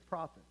prophet. He's just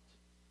prophet.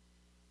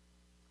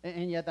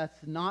 And yet that's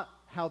not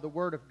how the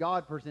Word of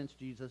God presents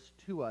Jesus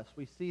to us.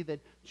 We see that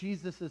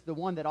Jesus is the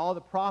one that all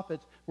the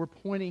prophets were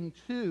pointing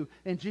to.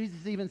 And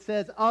Jesus even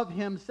says of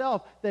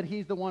himself that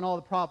he's the one all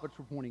the prophets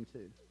were pointing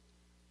to.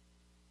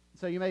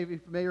 So you may be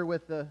familiar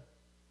with the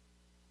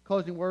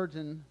closing words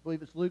in, I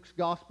believe it's Luke's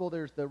gospel.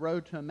 There's the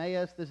road to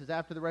Emmaus. This is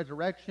after the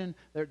resurrection.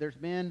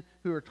 There's men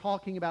who are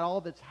talking about all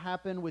that's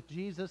happened with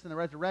Jesus and the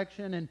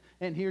resurrection.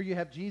 And here you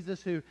have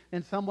Jesus who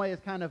in some way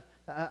is kind of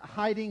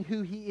hiding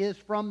who he is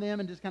from them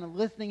and just kind of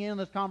listening in on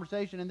this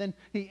conversation. And then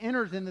he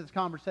enters into this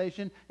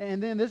conversation.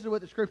 And then this is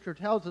what the Scripture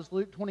tells us,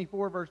 Luke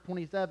 24, verse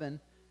 27.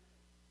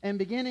 And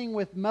beginning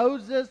with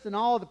Moses and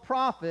all the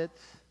prophets,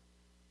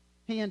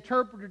 he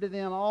interpreted to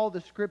them all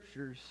the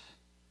Scriptures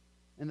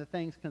and the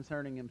things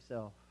concerning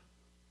himself.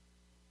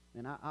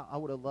 And I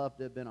would have loved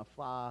to have been a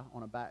fly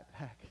on a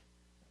backpack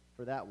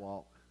for that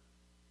walk.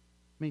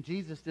 I mean,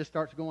 Jesus just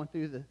starts going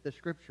through the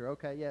Scripture.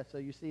 Okay, yeah, so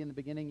you see in the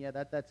beginning, yeah,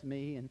 that's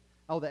me. And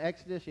the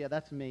Exodus, yeah,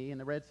 that's me.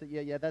 And the Red Sea,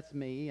 yeah, that's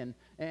me.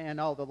 And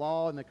all the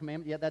law and the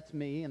commandment, yeah, that's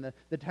me. And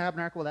the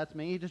tabernacle, that's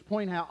me. Just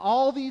pointing how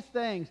all these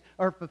things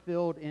are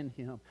fulfilled in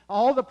him.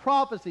 All the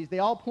prophecies, they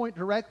all point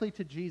directly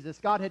to Jesus.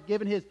 God had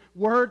given his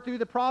word through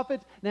the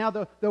prophets. Now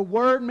the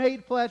word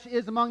made flesh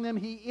is among them.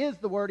 He is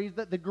the word. He's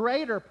the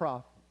greater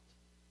prophet.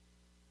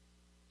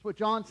 That's what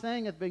John's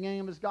saying at the beginning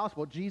of his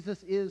gospel.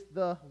 Jesus is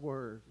the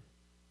Word.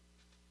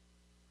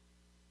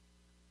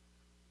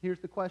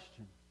 Here's the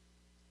question.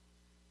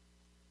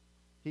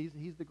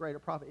 He's the greater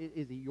prophet.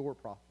 Is he your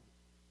prophet?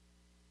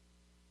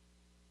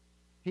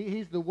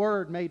 He's the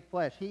Word made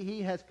flesh.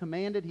 He has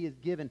commanded. He has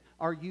given.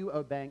 Are you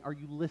obeying? Are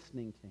you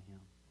listening to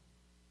him?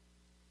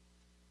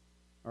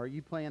 Or are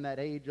you playing that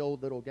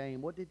age-old little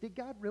game? What did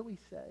God really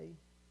say?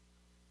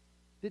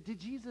 Did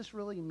Jesus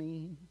really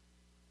mean?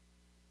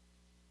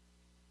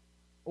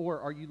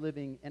 Or are you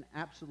living in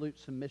absolute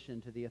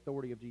submission to the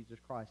authority of Jesus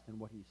Christ and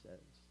what he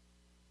says?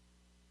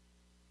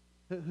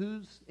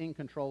 Who's in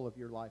control of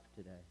your life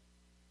today?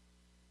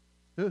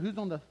 Who's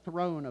on the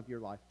throne of your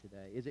life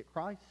today? Is it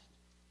Christ?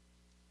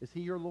 Is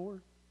he your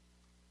Lord?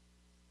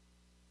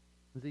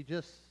 Is he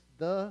just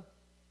the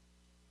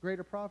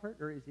greater prophet,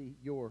 or is he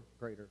your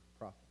greater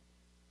prophet?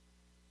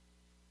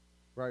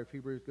 The writer of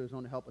Hebrews goes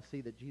on to help us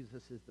see that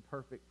Jesus is the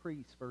perfect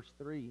priest. Verse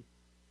 3,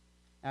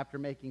 after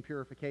making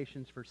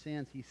purifications for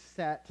sins, he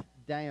sat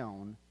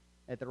down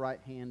at the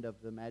right hand of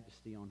the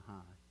Majesty on high.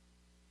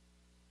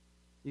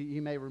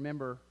 You may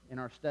remember in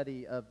our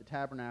study of the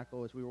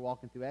tabernacle as we were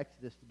walking through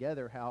Exodus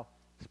together how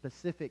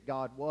specific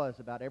God was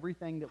about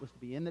everything that was to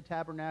be in the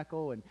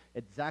tabernacle and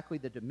exactly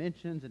the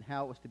dimensions and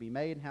how it was to be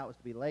made and how it was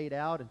to be laid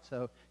out. And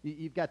so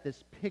you've got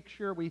this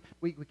picture. We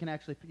can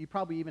actually, you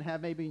probably even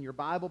have maybe in your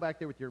Bible back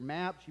there with your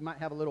maps, you might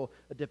have a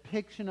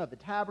depiction of the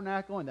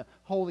tabernacle and the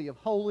Holy of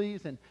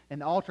Holies and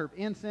the altar of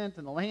incense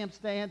and the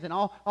lampstands and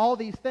all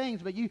these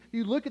things. But you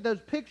look at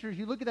those pictures,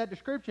 you look at that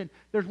description,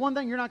 there's one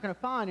thing you're not going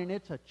to find, and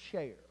it's a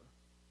chair.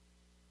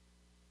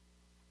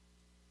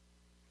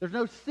 There's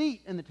no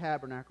seat in the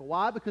tabernacle.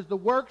 Why? Because the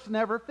work's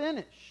never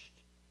finished.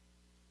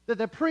 That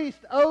the priest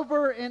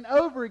over and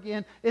over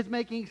again is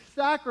making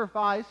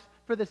sacrifice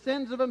for the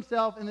sins of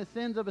himself and the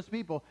sins of his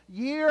people.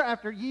 Year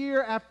after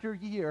year after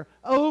year.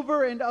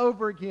 Over and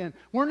over again.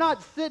 We're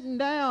not sitting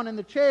down in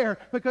the chair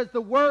because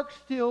the work's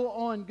still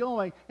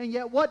ongoing. And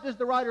yet what does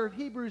the writer of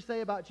Hebrews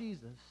say about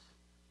Jesus?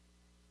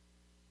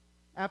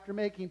 After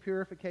making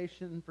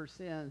purification for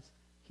sins,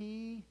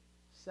 he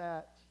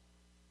sat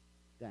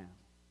down.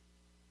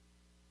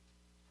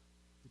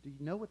 Do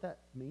you know what that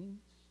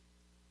means?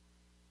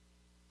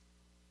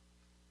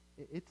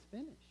 It's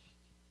finished.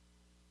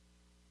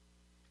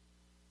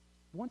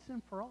 Once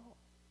and for all.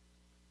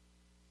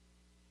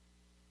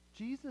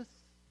 Jesus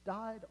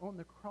died on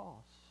the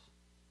cross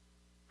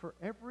for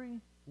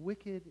every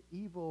wicked,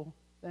 evil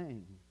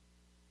thing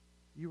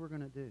you were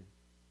going to do.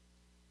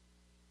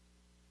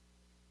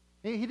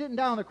 He didn't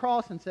die on the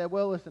cross and say,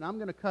 well, listen, I'm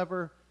going to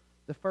cover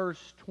the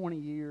first 20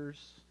 years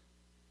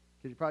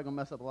because you're probably going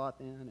to mess up a lot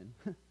then,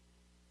 and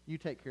you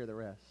take care of the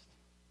rest.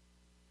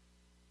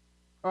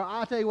 Or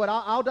I'll tell you what,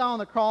 I'll die on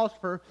the cross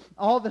for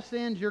all the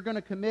sins you're going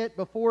to commit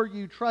before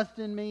you trust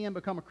in me and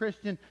become a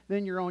Christian,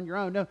 then you're on your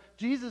own. No,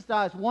 Jesus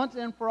dies once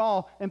and for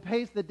all and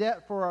pays the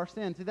debt for our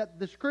sins. See, that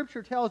the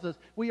Scripture tells us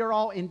we are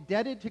all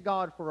indebted to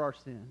God for our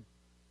sin.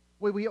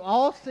 We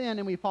all sin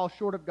and we fall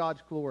short of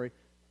God's glory.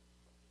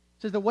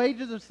 It says the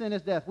wages of sin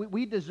is death.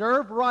 We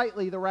deserve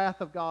rightly the wrath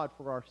of God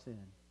for our sin.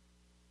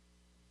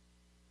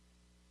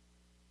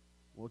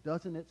 Well,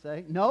 doesn't it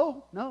say?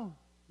 No.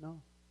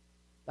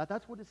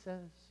 That's what it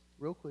says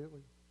real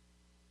clearly.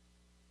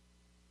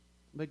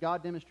 But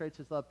God demonstrates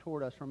his love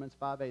toward us, Romans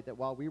 5:8, that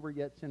while we were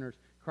yet sinners,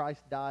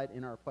 Christ died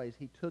in our place.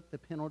 He took the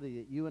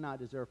penalty that you and I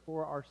deserve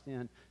for our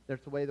sin.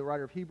 That's the way the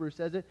writer of Hebrews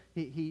says it.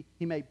 He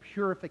made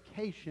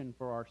purification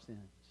for our sins.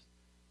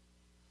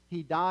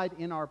 He died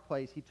in our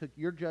place. He took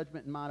your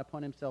judgment and mine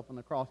upon himself on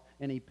the cross,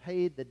 and he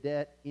paid the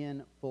debt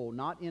in full.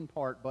 Not in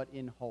part, but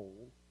in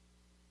whole.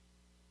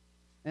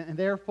 And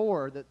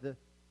therefore,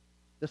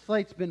 the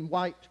slate's been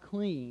wiped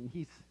clean.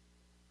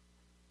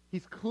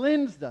 He's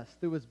cleansed us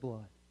through his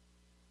blood.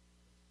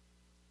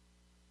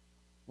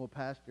 Well,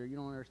 Pastor, you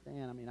don't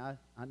understand. I mean, I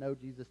know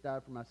Jesus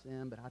died for my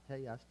sin, but I tell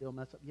you, I still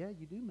mess up. Yeah,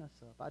 you do mess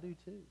up. I do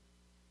too.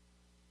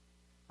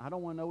 I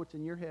don't want to know what's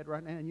in your head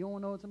right now, and you don't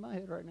want to know what's in my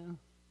head right now.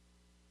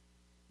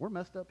 We're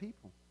messed up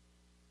people.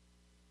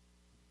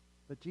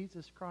 But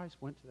Jesus Christ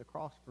went to the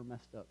cross for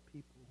messed up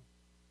people.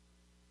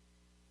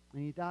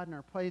 And he died in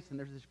our place, and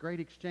there's this great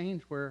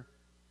exchange where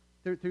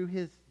through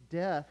his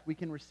death we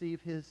can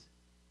receive his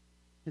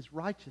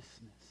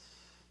righteousness.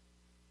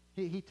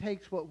 He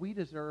takes what we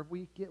deserve.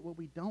 We get what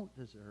we don't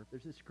deserve.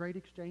 There's this great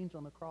exchange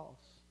on the cross.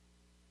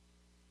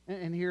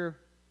 And here,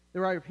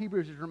 the writer of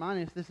Hebrews is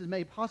reminding us this is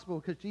made possible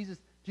because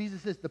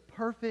Jesus is the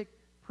perfect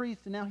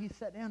priest, and now he's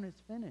sat down and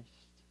it's finished.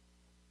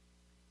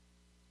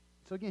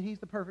 So again, he's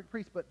the perfect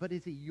priest, but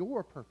is he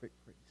your perfect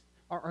priest?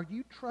 Are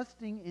you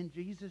trusting in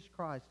Jesus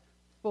Christ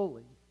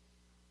fully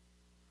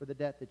for the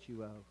debt that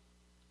you owe?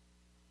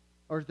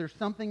 Or is there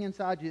something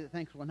inside you that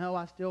thinks, well, no,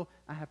 I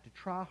have to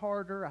try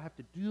harder, I have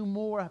to do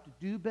more, I have to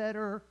do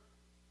better.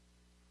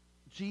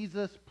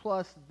 Jesus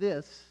plus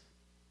this.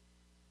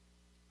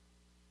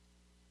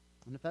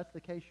 And if that's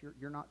the case,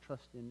 you're not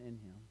trusting in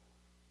him.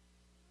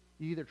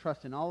 You either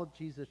trust in all of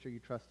Jesus or you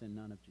trust in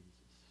none of Jesus.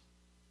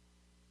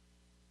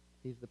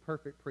 He's the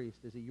perfect priest.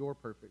 Is he your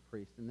perfect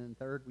priest? And then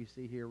third, we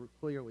see here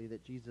clearly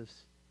that Jesus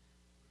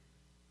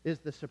is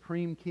the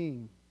supreme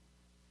king.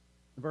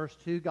 Verse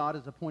 2, God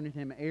has appointed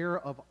him heir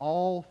of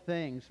all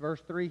things. Verse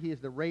 3, he is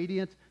the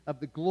radiance of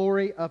the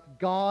glory of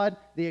God,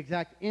 the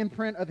exact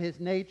imprint of his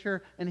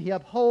nature, and he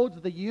upholds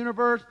the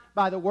universe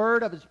by the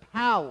word of his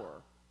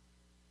power.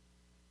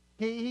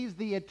 He's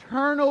the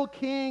eternal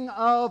king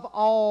of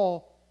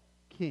all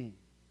kings.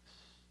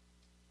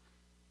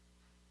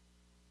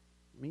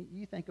 I mean,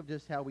 you think of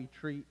just how we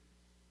treat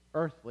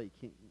earthly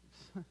kings.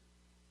 And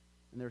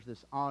there's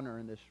this honor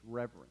and this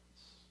reverence.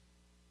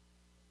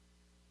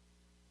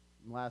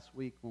 Last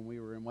week when we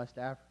were in West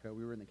Africa,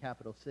 we were in the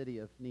capital city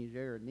of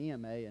Niger,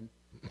 Niamey, and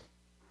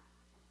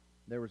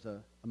there was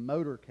a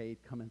motorcade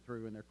coming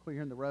through, and they're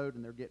clearing the road,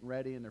 and they're getting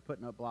ready, and they're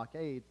putting up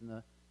blockades, and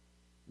the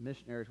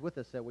missionaries with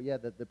us said, well, yeah,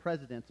 the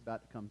president's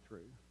about to come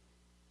through.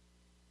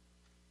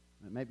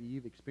 And maybe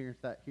you've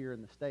experienced that here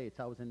in the States.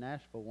 I was in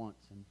Nashville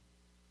once, and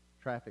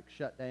traffic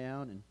shut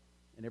down,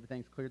 and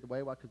everything's cleared the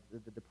way. Why?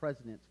 Because the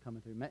president's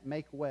coming through.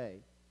 Make way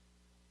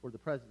for the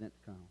president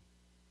to come.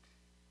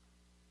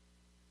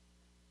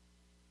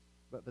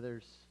 But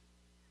there's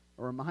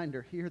a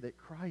reminder here that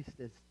Christ,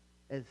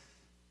 as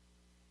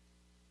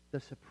the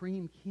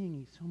supreme king,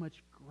 he's so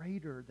much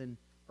greater than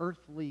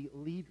earthly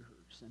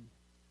leaders and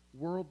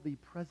worldly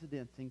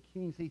presidents and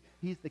kings.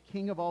 He's the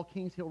king of all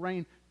kings. He'll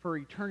reign for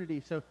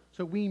eternity. So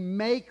we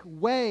make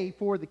way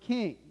for the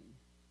king.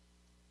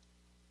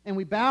 And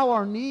we bow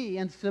our knee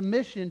in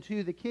submission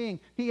to the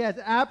king. He has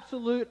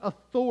absolute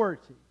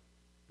authority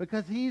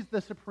because he's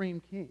the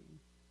supreme king.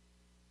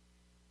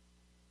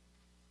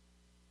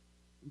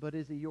 But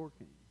is he your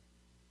king?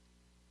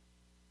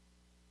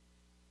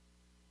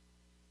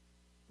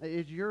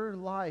 Is your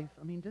life,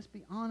 I mean, just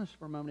be honest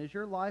for a moment, is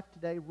your life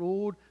today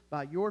ruled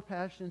by your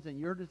passions and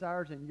your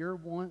desires and your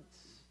wants?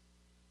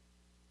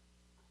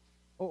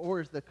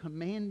 Or is the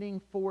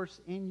commanding force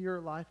in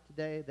your life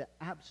today the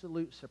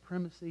absolute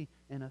supremacy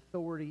and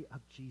authority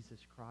of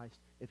Jesus Christ?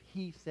 If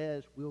he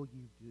says, will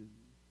you do?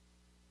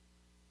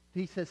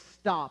 If he says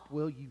stop,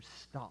 will you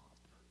stop?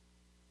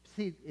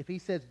 See, if he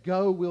says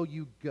go, will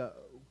you go?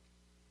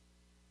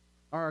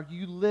 Are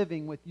you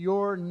living with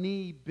your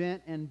knee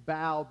bent and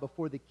bowed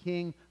before the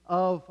King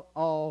of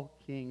all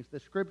kings?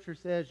 The Scripture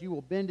says you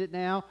will bend it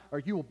now or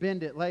you will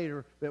bend it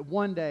later, but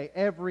one day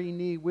every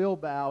knee will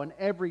bow and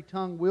every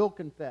tongue will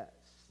confess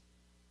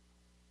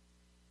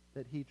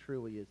that he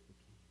truly is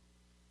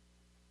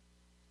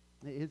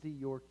the King. Is he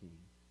your King?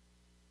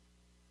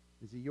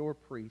 Is he your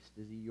priest?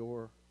 Is he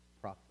your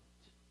prophet?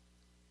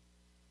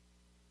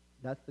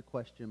 That's the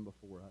question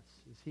before us.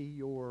 Is he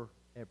your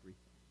everything?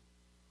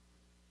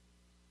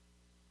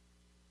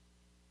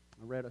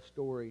 I read a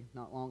story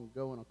not long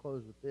ago, and I'll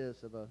close with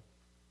this, of a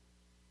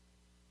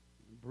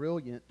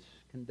brilliant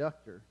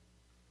conductor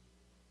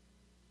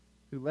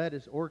who led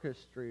his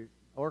orchestra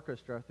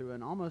through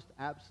an almost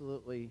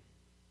absolutely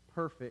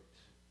perfect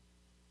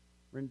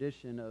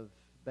rendition of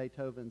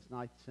Beethoven's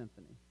Ninth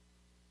Symphony.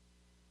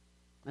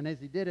 And as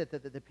he did it,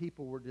 the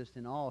people were just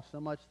in awe, so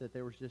much that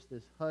there was just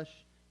this hush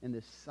and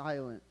this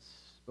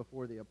silence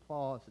before the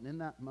applause. And in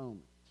that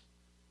moment,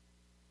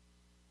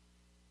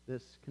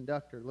 this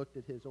conductor looked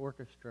at his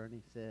orchestra and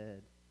he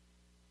said,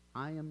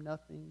 I am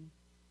nothing,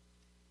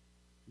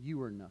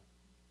 you are nothing.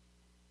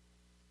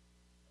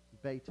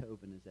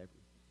 Beethoven is everything.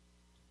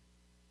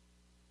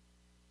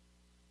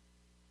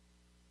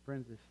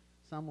 Friends, if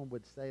someone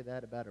would say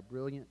that about a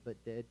brilliant but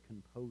dead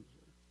composer,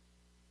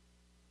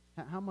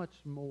 how much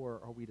more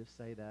are we to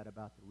say that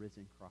about the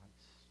risen Christ?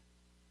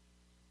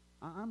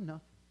 I'm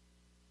nothing.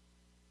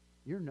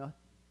 You're nothing.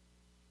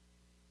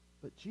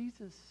 But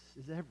Jesus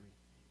is everything.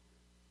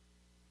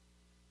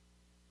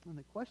 And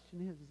the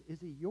question is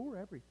he your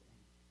everything?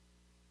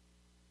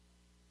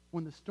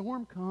 When the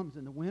storm comes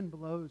and the wind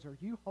blows, are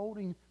you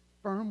holding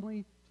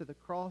firmly to the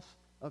cross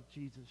of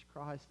Jesus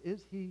Christ?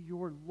 Is he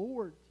your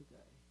Lord today?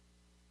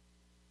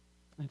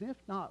 And if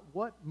not,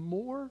 what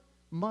more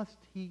must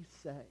he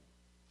say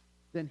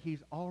than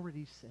he's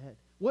already said?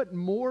 What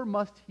more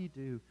must he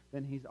do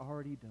than he's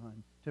already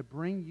done to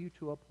bring you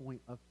to a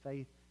point of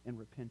faith and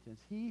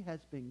repentance? He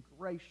has been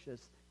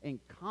gracious and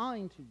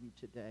kind to you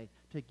today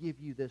to give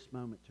you this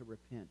moment to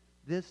repent.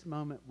 This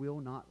moment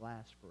will not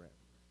last forever.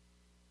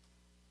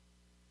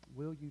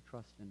 Will you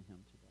trust in him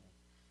today?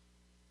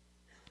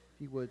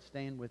 If you would,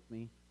 stand with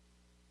me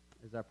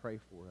as I pray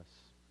for us.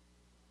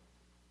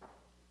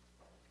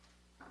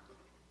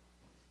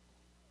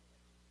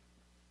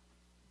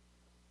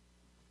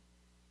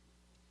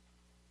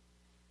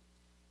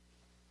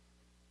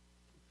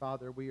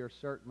 Father, we are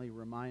certainly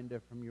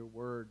reminded from your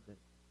word that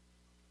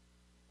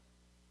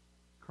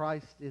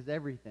Christ is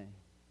everything.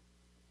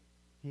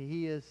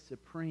 He is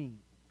supreme.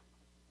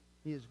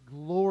 He is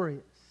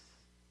glorious.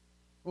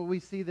 Well, we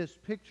see this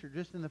picture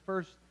just in the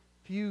first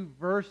few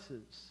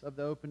verses of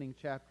the opening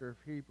chapter of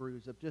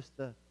Hebrews of just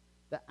the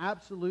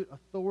absolute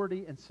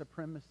authority and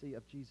supremacy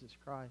of Jesus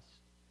Christ.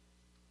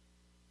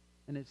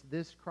 And it's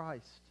this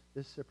Christ,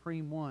 this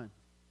supreme one,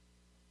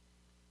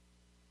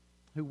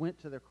 who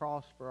went to the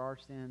cross for our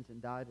sins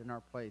and died in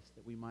our place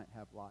that we might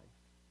have life.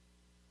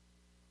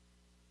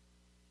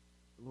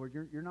 Lord,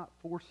 you're not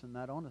forcing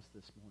that on us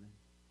this morning.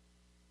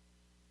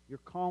 You're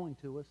calling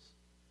to us.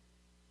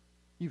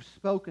 You've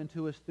spoken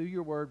to us through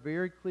your word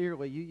very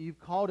clearly. You've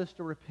called us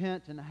to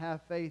repent and to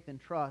have faith and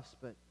trust.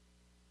 But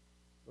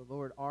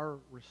Lord, our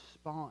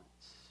response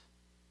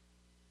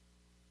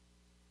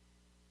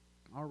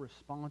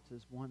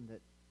is one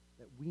that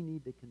we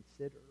need to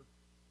consider.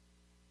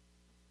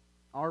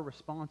 Our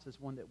response is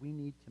one that we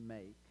need to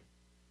make.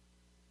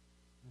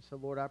 And so,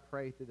 Lord, I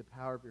pray through the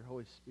power of your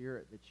Holy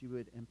Spirit that you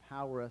would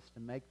empower us to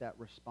make that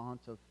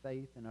response of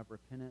faith and of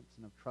repentance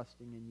and of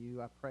trusting in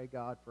you. I pray,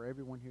 God, for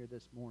everyone here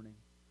this morning.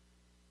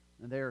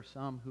 And there are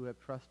some who have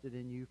trusted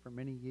in you for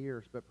many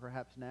years, but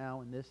perhaps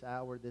now in this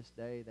hour, this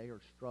day, they are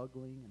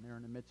struggling and they're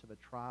in the midst of a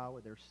trial or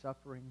they're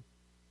suffering.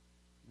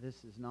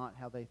 This is not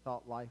how they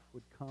thought life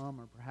would come,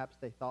 or perhaps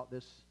they thought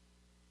this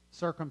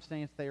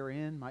circumstance they are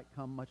in might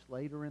come much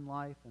later in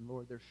life, and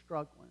Lord, they're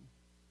struggling.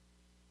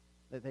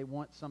 That they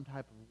want some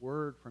type of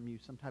word from you,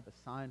 some type of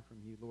sign from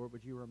you. Lord,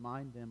 would you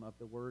remind them of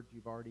the word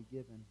you've already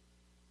given?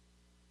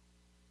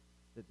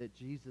 That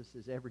Jesus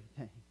is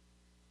everything.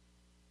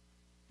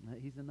 And that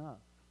he's enough.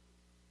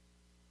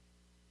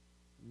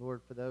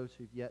 Lord, for those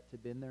who've yet to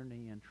bend their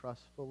knee and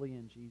trust fully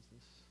in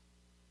Jesus,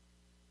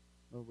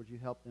 Lord, would you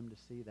help them to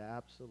see the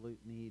absolute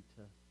need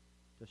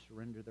to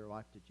surrender their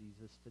life to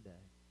Jesus today?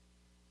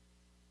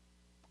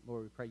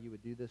 Lord, we pray you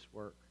would do this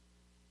work.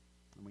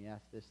 And we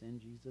ask this in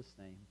Jesus'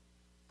 name.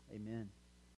 Amen.